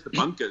they've placed the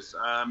bunkers.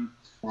 So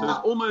there's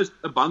almost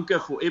a bunker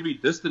for every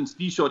distance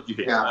tee shot you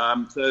hit.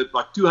 Yeah. So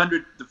like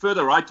 200, the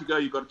further right you go,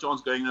 you've got a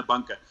chance going in a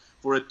bunker.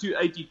 For a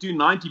 280,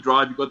 290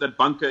 drive, you've got that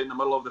bunker in the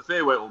middle of the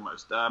fairway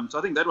almost. So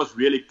I think that was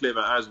really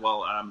clever as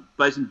well,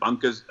 placing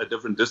bunkers at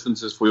different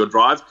distances for your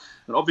drive.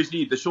 And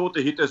obviously, the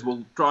shorter hitters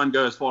will try and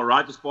go as far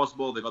right as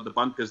possible. They've got the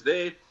bunkers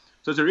there.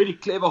 So it's a really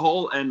clever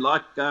hole, and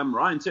like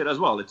Ryan said as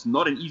well, it's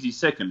not an easy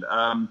second.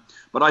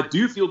 But I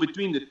do feel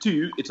between the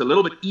two, it's a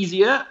little bit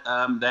easier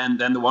than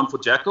the one for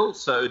Jackal.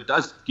 So it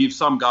does give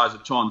some guys a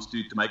chance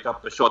to make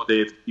up a shot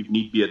there if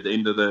need be at the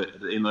end of the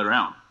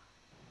round.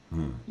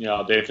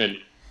 Yeah,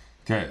 definitely.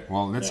 Okay,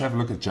 well, let's have a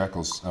look at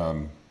Jackal's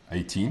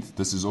 18th.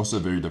 This is also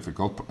very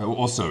difficult.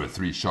 Also a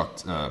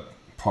 3-shot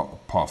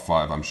par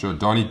 5, I'm sure.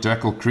 Donnie,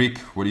 Jackal Creek,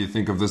 what do you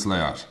think of this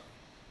layout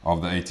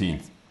of the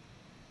 18th?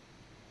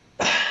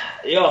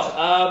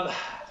 Yeah,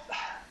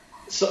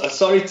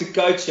 sorry to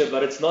coach you,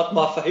 but it's not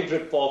my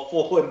favorite par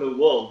 4 in the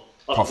world.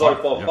 Par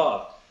 5.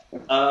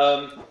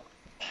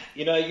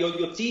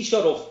 Your tee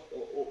shot of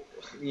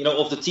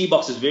the tee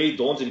box is very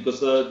daunting because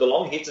the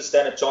long hitters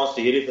stand a chance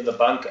to hit it in the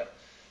bunker.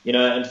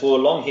 And for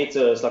a long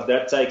hitter, it's like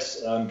that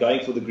takes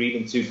going for the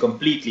green into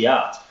completely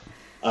out.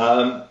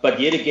 But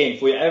yet again,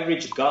 for your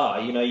average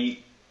guy,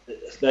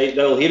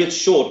 they'll hit it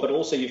short, but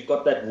also you've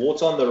got that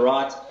water on the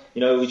right,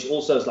 which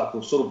also is like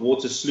a sort of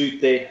water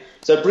sloot there.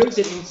 So it brings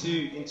it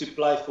into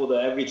play for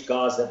the average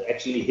guys that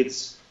actually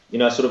hits,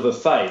 sort of a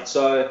fade.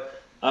 So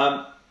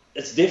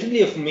it's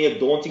definitely for me a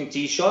daunting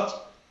tee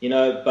shot,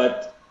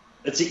 but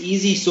it's an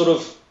easy sort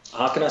of,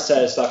 how can I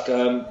say, it's like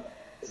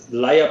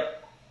layup,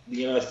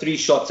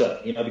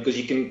 3-shotter, because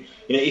you can,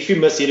 if you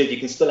miss hit it, you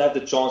can still have the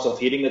chance of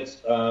hitting it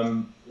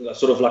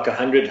sort of like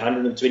 100,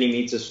 120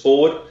 meters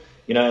forward,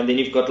 and then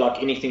you've got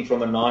like anything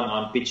from a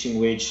 9-iron pitching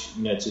wedge,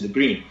 to the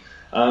green.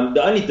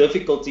 The only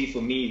difficulty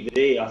for me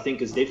there, I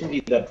think, is definitely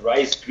that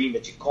raised green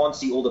that you can't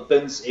see all the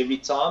pins every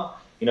time,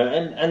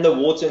 and the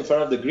water in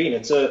front of the green.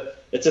 It's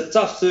a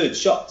tough third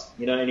shot,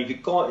 and if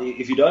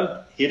you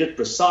don't hit it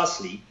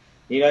precisely,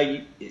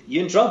 you're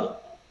in trouble.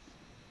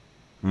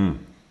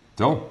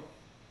 Dylan?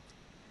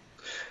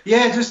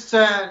 Yeah, just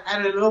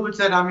add a little bit to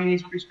that. I mean,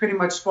 he's pretty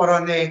much spot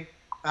on there.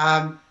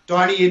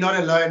 Donnie, you're not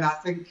alone. I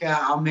think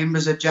our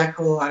members at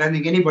Jackal, I don't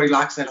think anybody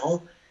likes that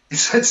hole.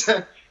 It's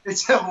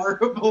a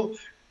horrible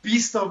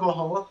beast of a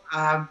hole.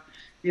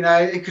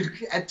 It could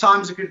at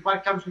times it could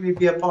quite comfortably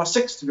be a par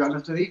 6, to be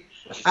honest with you.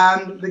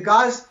 The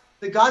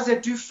guys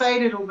that do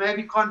fade it or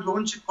maybe can't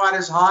launch it quite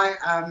as high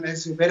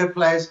as the better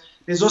players.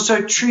 There's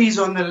also trees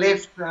on the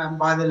left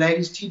by the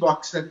ladies' tee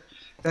box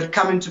that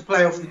come into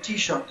play off the tee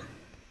shot.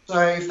 So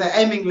if they're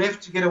aiming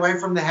left to get away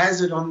from the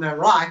hazard on the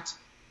right,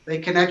 they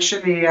can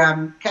actually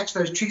catch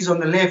those trees on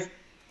the left.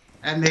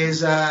 And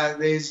there's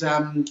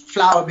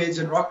flower beds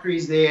and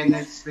rockeries there, and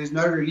there's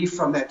no relief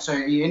from that. So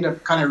you end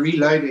up kind of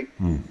reloading.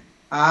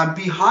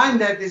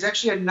 Behind that, there's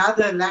actually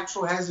another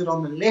lateral hazard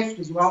on the left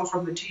as well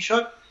from the tee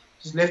shot,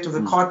 just left of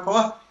the cart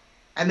path.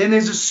 And then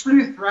there's a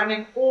sleuth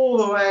running all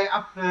the way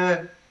up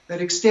that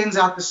extends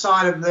out the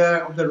side of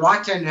the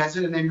right-hand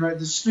hazard, and then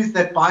the sleuth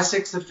that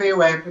bisects the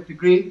fairway up at the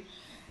green.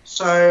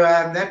 So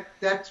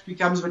that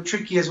becomes a bit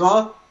tricky as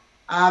well.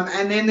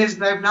 And then they've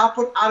now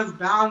put out of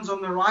bounds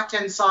on the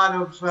right-hand side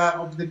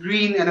of the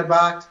green and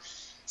about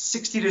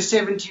 60 to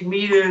 70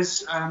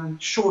 meters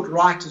short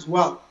right as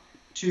well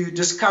to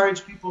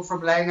discourage people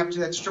from laying up to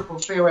that strip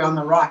of fairway on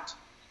the right.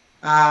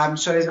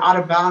 So there's out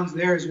of bounds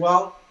there as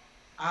well.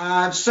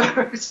 So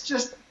it's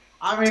just,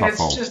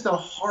 it's just a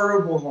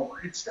horrible hole.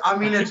 It's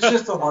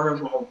just a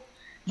horrible hole.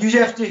 You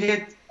got to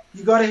hit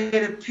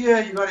it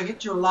pure, you got to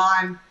hit your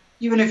line.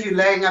 Even if you're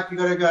laying up, you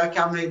got to go, okay,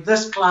 I'm going to hit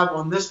this club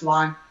on this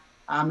line.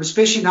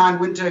 Especially now in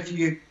winter, if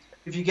you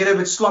get a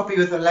bit sloppy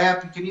with the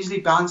layup, you can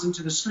easily bounce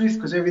into the sleuth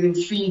because everything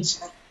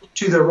feeds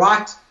to the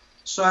right.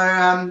 So,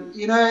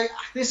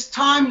 there's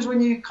times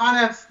when you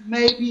kind of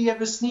maybe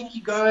have a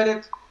sneaky go at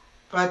it,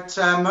 but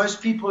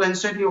most people, and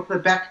certainly off the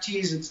back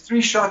tees, it's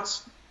 3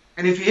 shots.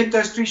 And if you hit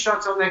those 3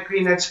 shots on that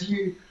green, that's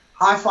you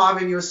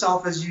high-fiving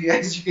yourself as you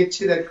get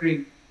to that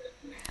green.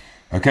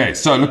 Okay,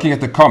 so looking at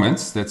the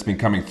comments that's been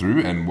coming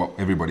through and what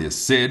everybody has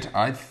said,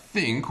 I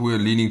think we're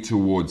leaning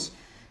towards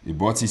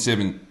Iboti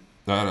 7,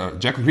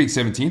 Jackal Creek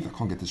 17th. I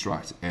can't get this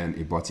right. And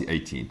Iboti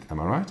 18th. Am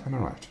I right? Am I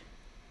right?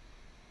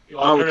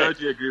 I would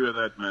totally agree with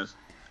that, Maz.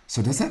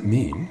 So does that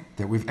mean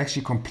that we've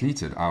actually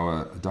completed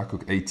our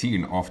Duckhook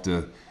 18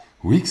 after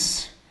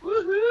weeks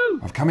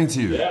of coming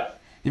to you? Yeah.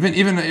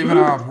 Even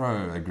our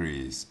pro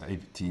agrees.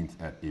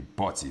 18th at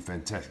Iboti.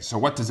 Fantastic. So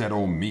what does that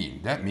all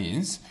mean? That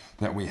means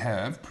that we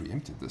have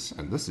preempted this,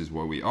 and this is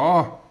where we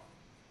are.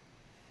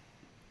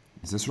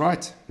 Is this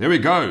right? There we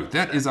go.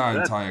 That is our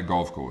entire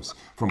golf course.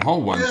 From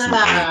hole 1 to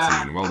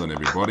 18. Well done,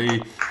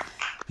 everybody.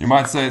 You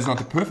might say it's not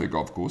the perfect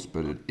golf course,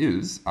 but it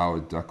is our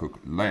Duckhook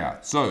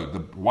layout. So the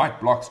white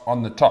blocks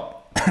on the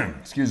top.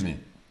 Excuse me.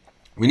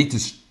 We need to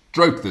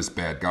stroke this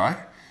bad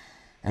guy.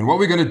 And what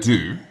we're going to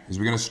do is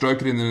we're going to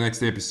stroke it in the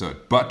next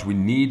episode. But we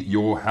need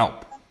your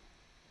help.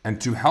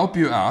 And to help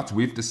you out,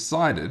 we've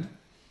decided,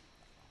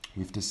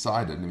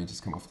 let me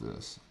just come off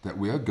this, that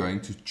we are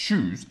going to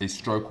choose a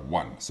stroke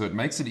 1. So it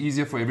makes it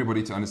easier for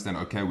everybody to understand,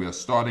 okay, we are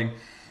starting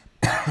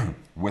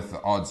with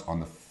the odds on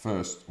the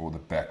first or the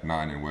back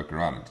 9 and work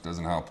around it. It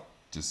doesn't help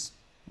just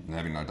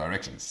having no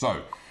direction.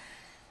 So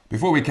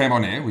before we came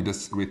on air, we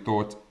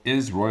thought,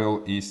 is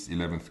Royal East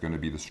 11th going to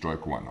be the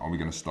stroke 1? Are we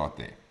going to start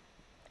there?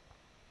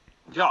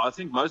 Yeah, I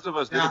think most of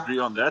us did agree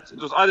on that. It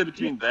was either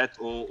between that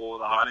or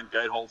the Highland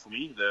Gate hole for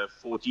me, the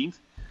 14th.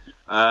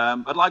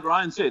 But like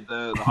Ryan said,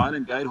 the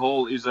Highland Gate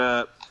hole is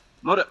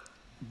not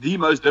the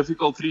most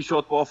difficult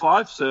 3-shot par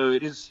 5, so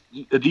it is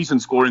a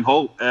decent scoring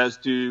hole, as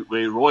to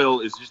where Royal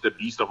is just a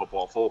beast of a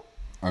par 4.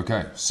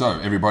 Okay, so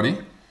everybody,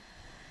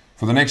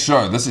 for the next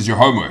show, this is your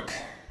homework.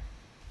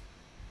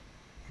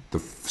 The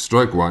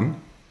stroke 1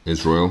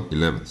 is Royal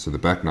 11th, so the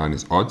back 9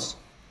 is odds,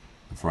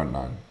 the front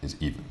 9 is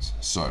evens.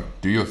 So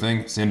do your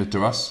thing, send it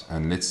to us,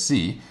 and let's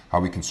see how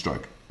we can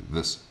stroke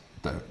the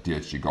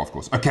DHG golf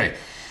course. Okay.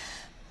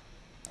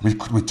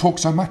 We talk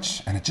so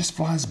much, and it just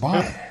flies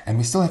by, and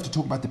we still have to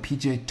talk about the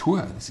PGA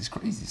Tour. This is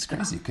crazy. It's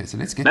crazy. Okay, so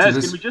let's get to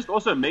this. Can we just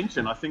also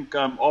mention? I think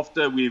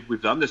after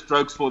we've done the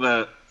strokes for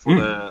the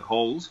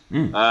holes,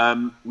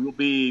 we'll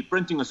be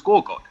printing a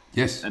scorecard.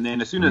 Yes. And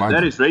then as soon as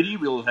that is ready,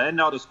 we'll hand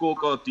out a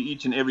scorecard to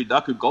each and every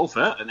Duckhook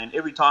golfer, and then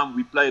every time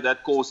we play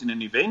that course in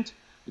an event,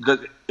 because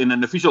in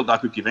an official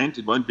Duckhook event,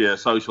 it won't be a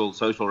social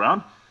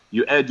round.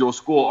 You add your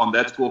score on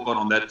that scorecard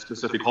on that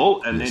specific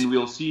hole, and then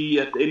we'll see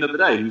at the end of the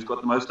day who's got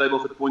the most stable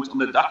fit points on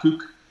the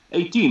Duckhook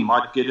 18.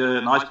 Might get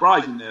a nice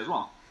prize in there as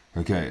well.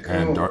 Okay,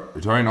 and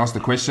Dorian asked the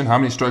question, how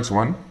many strokes?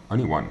 One?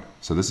 Only one.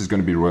 So this is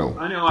going to be Royal.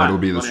 Only one. That'll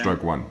be the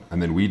stroke 1,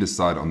 and then we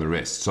decide on the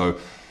rest. So,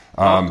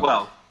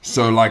 12.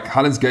 So like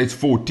Highlands Gate's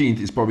 14th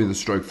is probably the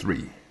stroke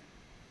 3.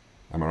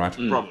 Am I right?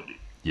 Probably.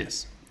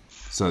 Yes.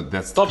 So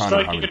that's Stop kind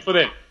of stroking it for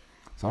them.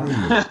 Sorry,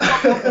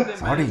 man.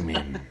 Sorry,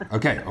 man.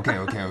 Okay. All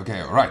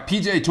right,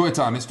 PGA Tour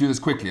time. Let's do this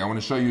quickly. I want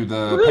to show you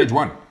the page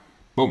 1.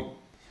 Boom.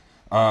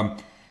 Zana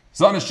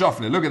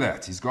Schauffele, look at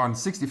that. He's gone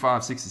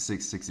 65,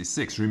 66,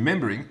 66.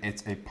 Remembering,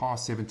 it's a par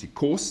 70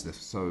 course.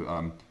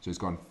 So he's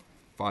gone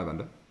 5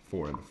 under,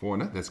 4 under, 4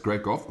 under. That's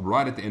great golf.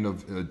 Right at the end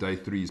of day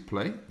 3's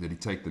play, did he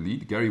take the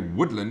lead? Gary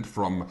Woodland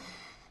from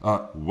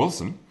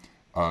Wilson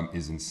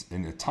is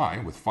in a tie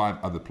with 5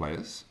 other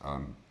players.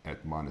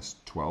 At minus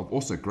 12.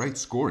 Also great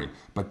scoring.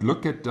 But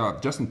look at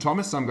Justin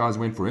Thomas. Some guys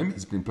went for him.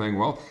 He's been playing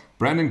well.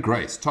 Brandon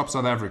Grace, top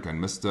South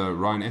African. Mr.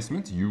 Ryan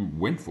Esmond, you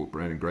went for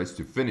Brandon Grace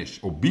to finish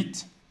or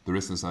beat the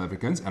rest of the South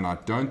Africans, and I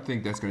don't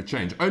think that's going to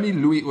change. Only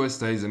Louis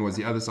Oosthuizen was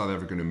the other South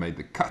African who made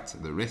the cut.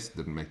 The rest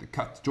didn't make the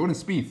cut. Jordan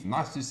Spieth,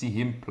 nice to see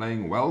him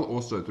playing well.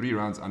 Also 3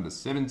 rounds under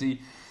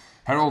 70.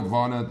 Harold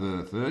Varner,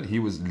 the third, he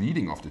was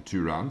leading after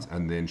 2 rounds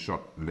and then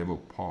shot level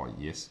par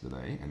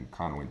yesterday and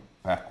kind of went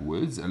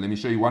backwards. And let me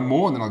show you one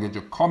more and then I'll get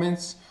your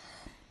comments.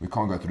 We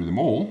can't go through them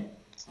all.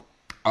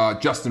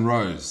 Justin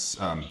Rose,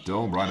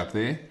 Dill, right up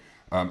there.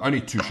 Only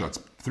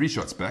 3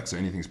 shots back, so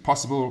anything's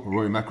possible.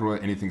 Rory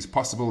McIlroy, anything's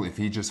possible if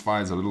he just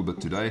fires a little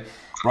bit today.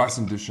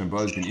 Bryson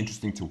DeChambeau has been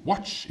interesting to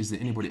watch. Is there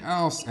anybody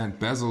else? And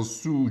Basil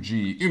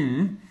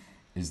Suji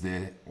is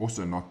there,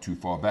 also not too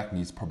far back,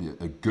 needs probably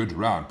a good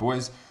round.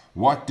 Boys,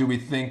 what do we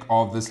think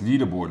of this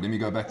leaderboard? Let me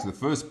go back to the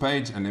first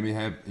page and let me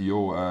have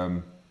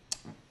your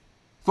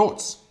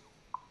thoughts.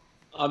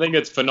 I think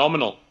it's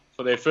phenomenal.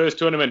 For their first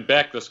tournament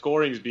back, the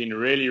scoring's been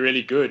really,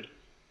 really good.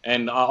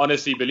 And I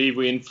honestly believe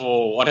we're in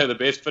for one of the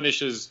best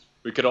finishes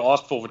we could have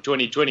asked for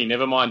 2020,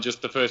 never mind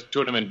just the first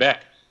tournament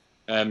back.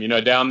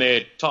 Down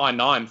there, tie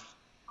 9th,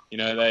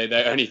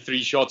 they're only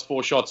 3 shots,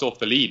 4 shots off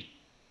the lead.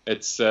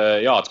 It's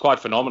quite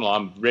phenomenal.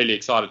 I'm really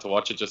excited to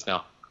watch it just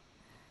now.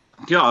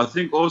 Yeah, I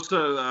think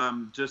also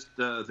just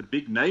the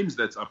big names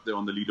that's up there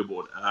on the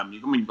leaderboard.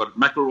 You've got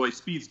McIlroy,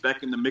 Spieth's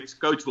back in the mix.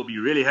 Coach will be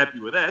really happy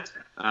with that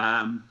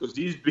because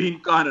he's been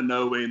kind of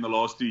nowhere in the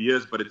last 2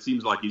 years, but it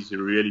seems like he's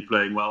really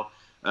playing well.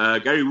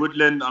 Gary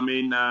Woodland,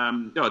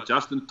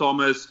 Justin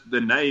Thomas, the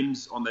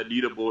names on that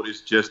leaderboard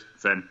is just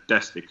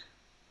fantastic.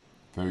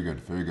 Very good,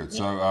 very good.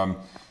 So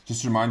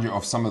just to remind you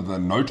of some of the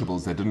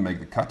notables that didn't make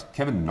the cut.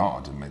 Kevin Na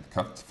didn't make the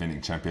cut,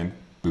 defending champion.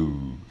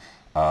 Boo.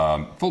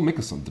 Phil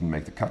Mickelson didn't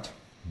make the cut.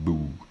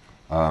 Boo.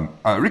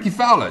 Ricky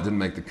Fowler didn't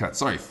make the cut.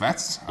 Sorry,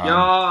 Fats.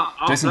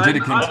 Jason I'll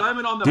Dedekind blame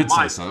it on the did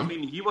say mic. so. I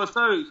mean, he was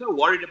so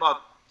worried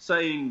about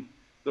saying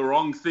the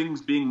wrong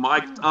things, being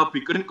mic'd up.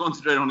 He couldn't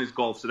concentrate on his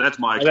golf, so that's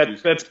my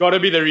excuse. That's got to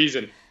be the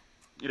reason.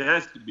 It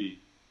has to be.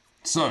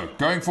 So,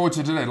 going forward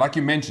to today, like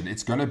you mentioned,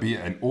 it's going to be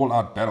an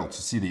all-out battle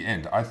to see the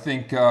end. I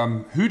think,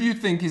 who do you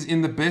think is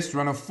in the best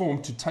run of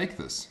form to take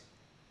this?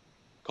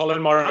 Colin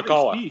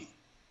Morikawa. Do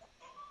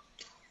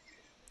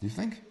you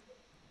think?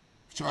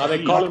 I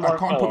think I Colin can't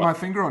put Morikawa. my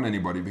finger on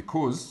anybody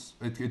because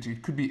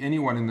it could be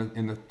anyone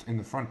in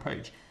the front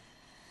page.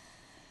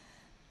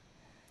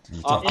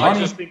 I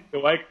just think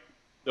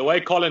the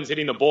way Colin's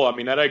hitting the ball, I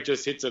mean, that oak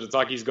just hits it. It's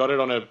like he's got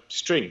it on a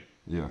string.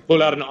 Yeah.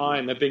 Pull out an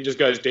iron, that thing just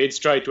goes dead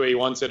straight where he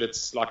wants it.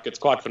 It's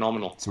quite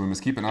phenomenal. So we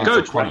must keep an eye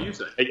Coach, on what Colin. do you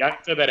say? A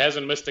youngster that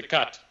hasn't missed a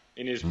cut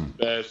in his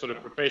sort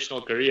of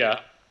professional career,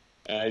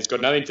 he's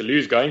got nothing to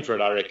lose going for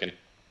it, I reckon.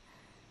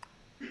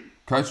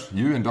 Coach,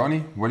 you and Donnie,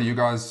 what do you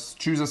guys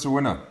choose as a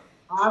winner?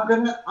 I'm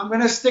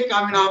gonna stick.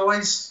 I mean, I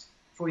always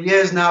for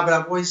years now, but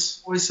I've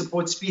always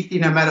support Spiethy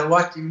no matter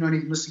what, even when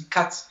he's missing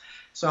cuts.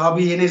 So I'll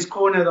be in his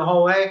corner the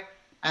whole way.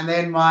 And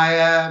then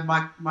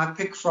my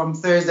pick from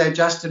Thursday,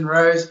 Justin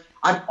Rose.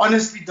 I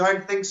honestly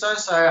don't think so.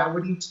 So I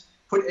wouldn't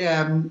put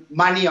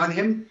money on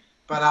him,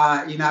 but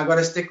I've got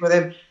to stick with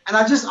him. And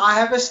I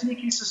have a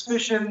sneaky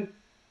suspicion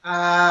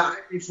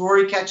if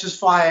Rory catches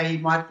fire, he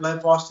might blow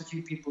past a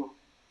few people.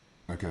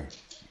 Okay.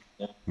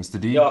 Mr.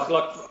 D? Yeah,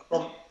 like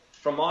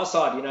from my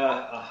side,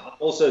 I'm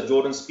also a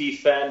Jordan Spieth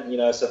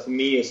fan, so for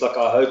me, it's like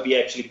I hope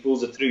he actually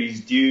pulls it through.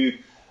 He's due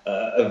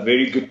a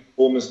very good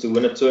performance to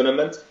win a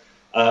tournament.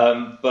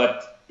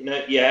 But,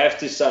 you have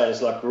to say,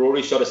 it's like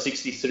Rory shot a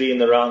 63 in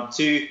the round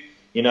 2,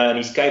 and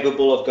he's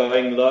capable of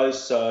going low.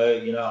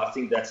 So, I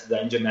think that's the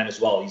danger man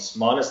as well. He's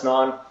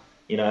 -9,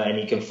 and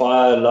he can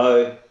fire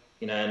low,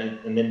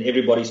 and then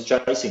everybody's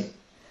chasing.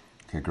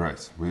 Okay,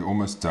 great. We're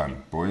almost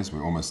done, boys.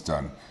 We're almost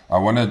done.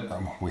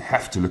 We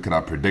have to look at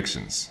our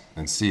predictions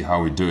and see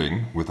how we're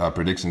doing with our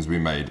predictions we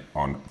made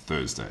on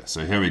Thursday.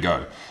 So here we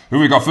go. Who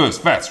we got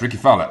first? Fats, Ricky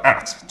Fowler,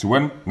 out. To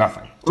win,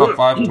 nothing. Top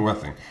 5 to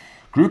nothing.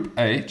 Group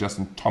A,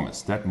 Justin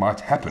Thomas. That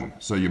might happen.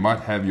 So you might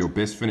have your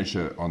best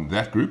finisher on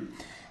that group.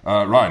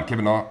 Ryan,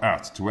 Kevin R,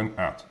 out. To win,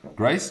 out.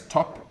 Grace,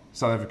 top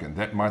South African.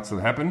 That might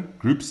still happen.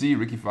 Group C,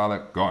 Ricky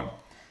Fowler, gone.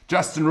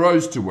 Justin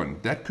Rose to win.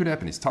 That could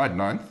happen. He's tied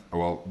 9th.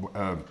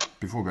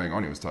 Before going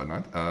on, he was tied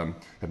 9th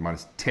at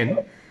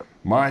 -10.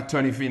 My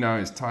Tony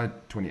Finau is tied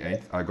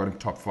 28th. I got him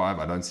top 5.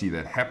 I don't see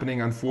that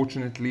happening,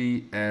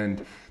 unfortunately.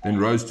 And then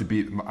Rose to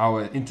beat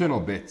our internal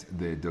bet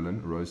there,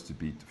 Dylan. Rose to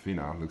beat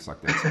Finau. Looks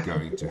like that's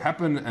going to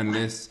happen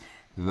unless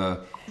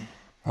the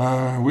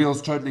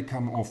wheels totally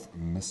come off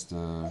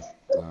Mr.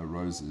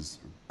 Rose's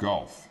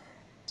golf.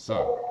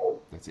 So,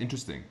 that's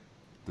interesting.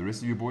 The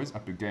rest of you boys,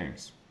 up your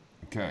games.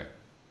 Okay.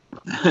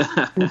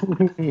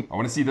 I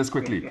want to see this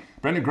quickly.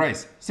 Brandon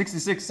Grace,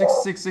 66,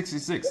 66,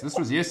 66. This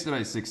was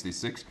yesterday's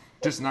 66.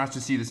 Just nice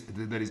to see this,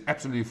 that he's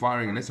absolutely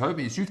firing. And let's hope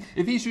he shoots.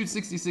 If he shoots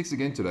 66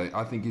 again today,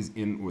 I think he's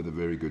in with a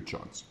very good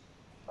chance.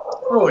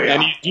 Oh, yeah.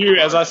 And he's due,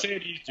 as I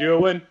said, he's due a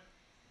win.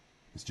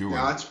 He's due a win.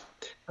 Yeah,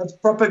 that's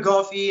proper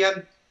golf.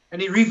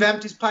 And he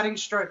revamped his putting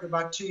stroke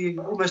about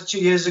almost 2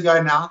 years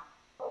ago now.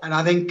 And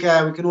I think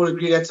we can all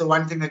agree that's the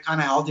one thing that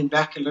kind of held him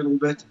back a little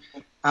bit.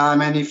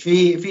 And if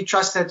he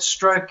trusts that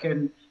stroke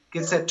and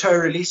gets that toe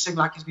releasing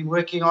like he's been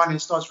working on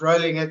and starts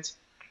rolling it,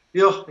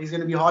 he's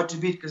going to be hard to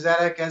beat because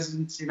Alec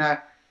hasn't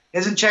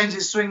changed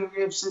his swing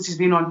since he's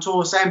been on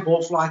tour. Same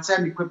ball flight,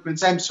 same equipment,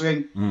 same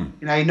swing.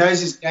 He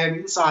knows his game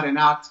inside and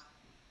out.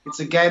 It's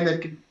a game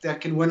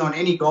that can win on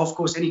any golf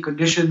course, any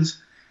conditions.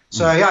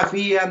 So if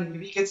he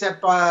gets that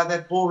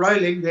ball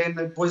rolling, then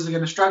the boys are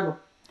going to struggle.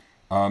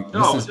 I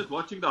was just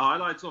watching the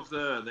highlights of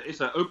the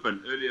SA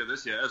Open earlier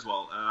this year as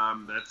well.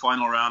 That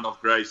final round of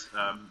Grace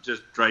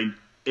just drained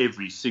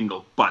every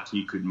single putt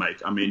he could make.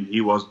 I mean,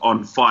 he was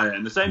on fire.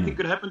 And the same thing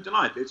could happen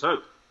tonight. Let's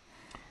hope.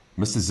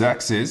 Mr.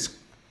 Zach says,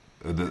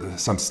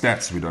 some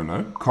stats we don't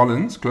know.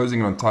 Collins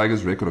closing on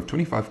Tiger's record of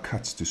 25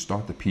 cuts to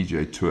start the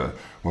PGA Tour.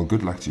 Well,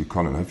 good luck to you,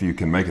 Colin. Hopefully you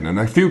can make it. And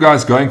a few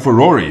guys going for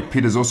Rory.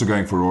 Peter's also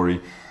going for Rory.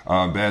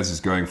 Baz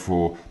is going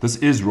for... This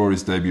is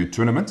Rory's debut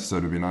tournament, so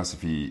it would be nice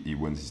if he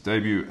wins his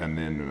debut. And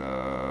then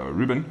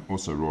Ruben,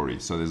 also Rory.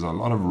 So there's a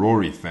lot of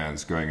Rory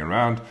fans going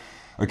around.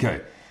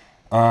 Okay.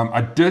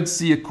 I did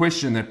see a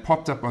question that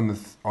popped up on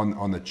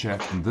the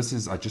chat, and this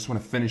is, I just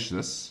want to finish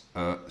this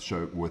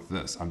show with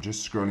this. I'm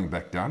just scrolling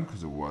back down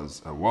because it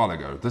was a while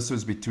ago. This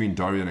was between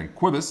Dorian and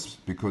Quibus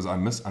because I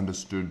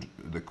misunderstood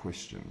the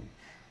question.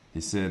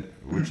 He said,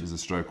 which is a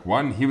stroke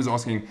one? He was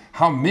asking,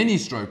 how many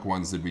stroke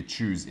ones did we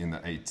choose in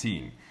the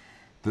 18?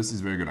 This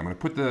is very good. I'm going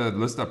to put the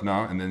list up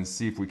now and then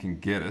see if we can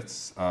get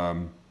it.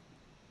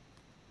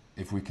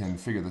 If we can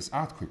figure this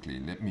out quickly,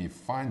 let me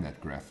find that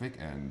graphic,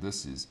 and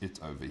this is it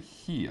over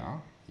here.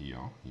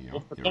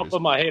 Off the top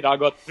of my head, I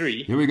got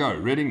 3. Here we go.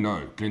 Reading,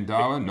 no.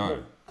 Glendower,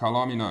 no.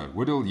 Kalami, no.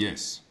 Woodall,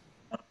 yes.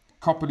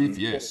 Copperleaf,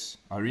 yes.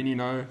 Irene,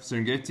 no.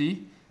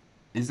 Serengeti,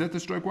 is that the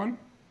stroke one?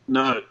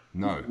 No.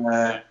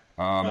 No.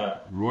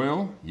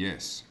 Royal,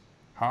 yes.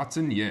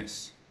 Harton,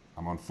 yes.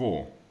 I'm on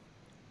 4.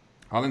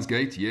 Highlands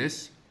Gate,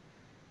 yes.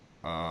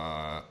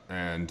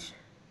 And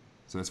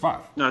so it's 5.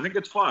 No, I think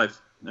it's 5.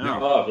 Yeah.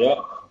 Oh,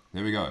 yeah.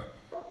 There we go.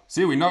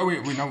 See, we know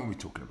what we're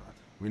talking about.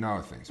 We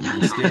know things. We've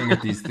been staring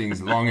at these things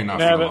long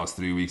enough for the last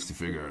 3 weeks to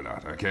figure it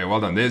out. Okay,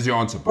 well done. There's your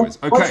answer, boys.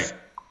 Okay.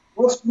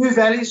 What's Blue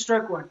Valley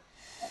stroke 1?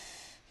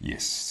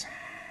 Yes.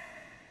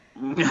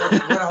 What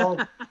a hole.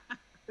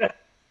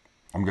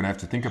 I'm going to have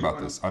to think about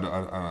this.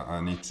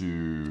 I need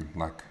to,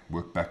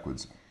 work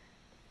backwards.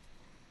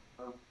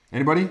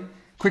 Anybody?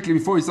 Quickly,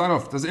 before we sign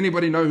off, does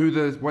anybody know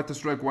what the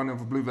stroke 1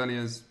 of Blue Valley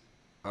is?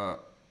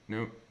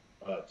 No.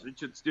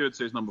 Richard Stewart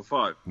says number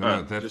 5.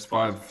 No, that's just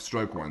 5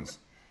 stroke ones.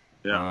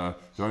 Yeah.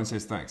 John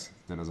says thanks.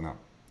 That doesn't help.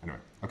 Anyway,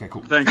 okay,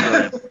 cool. Thanks,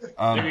 Ryan. Then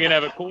we're going to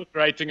have a course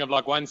rating of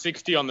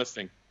 160 on this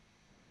thing.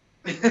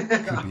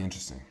 Could be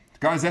interesting.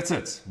 Guys, that's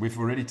it. We've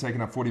already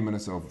taken up 40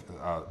 minutes of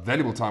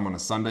valuable time on a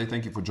Sunday.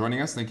 Thank you for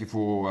joining us. Thank you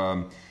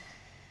for...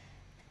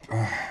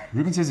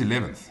 Ruben says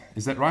 11th.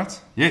 Is that right?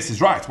 Yes,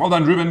 he's right. Well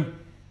done, Ruben.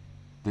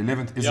 The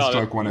 11th is a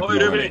stroke 1 at Blue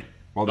Valley.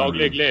 Well done, Dog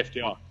leg Ruben. left,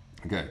 yeah.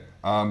 Okay.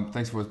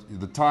 Thanks for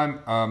the time.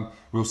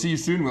 We'll see you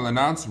soon. We'll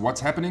announce what's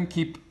happening.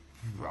 Keep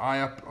eye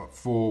up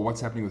for what's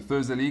happening with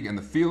Thursday League and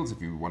the fields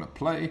if you want to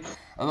play.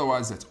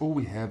 Otherwise, that's all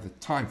we have the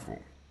time for.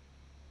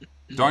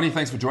 Donnie,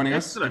 thanks for joining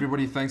us.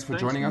 Everybody, thanks for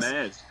joining us.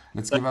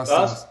 Let's give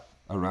ourselves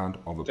a round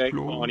of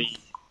applause.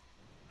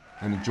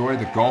 And enjoy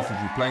the golf if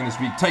you're playing this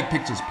week. Take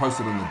pictures, post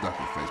it on the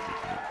Duckhook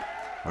Facebook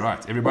group. All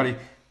right, everybody,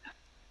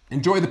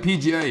 enjoy the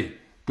PGA.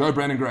 Go,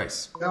 Brandon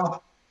Grace. Yeah.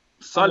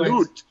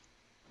 Salute.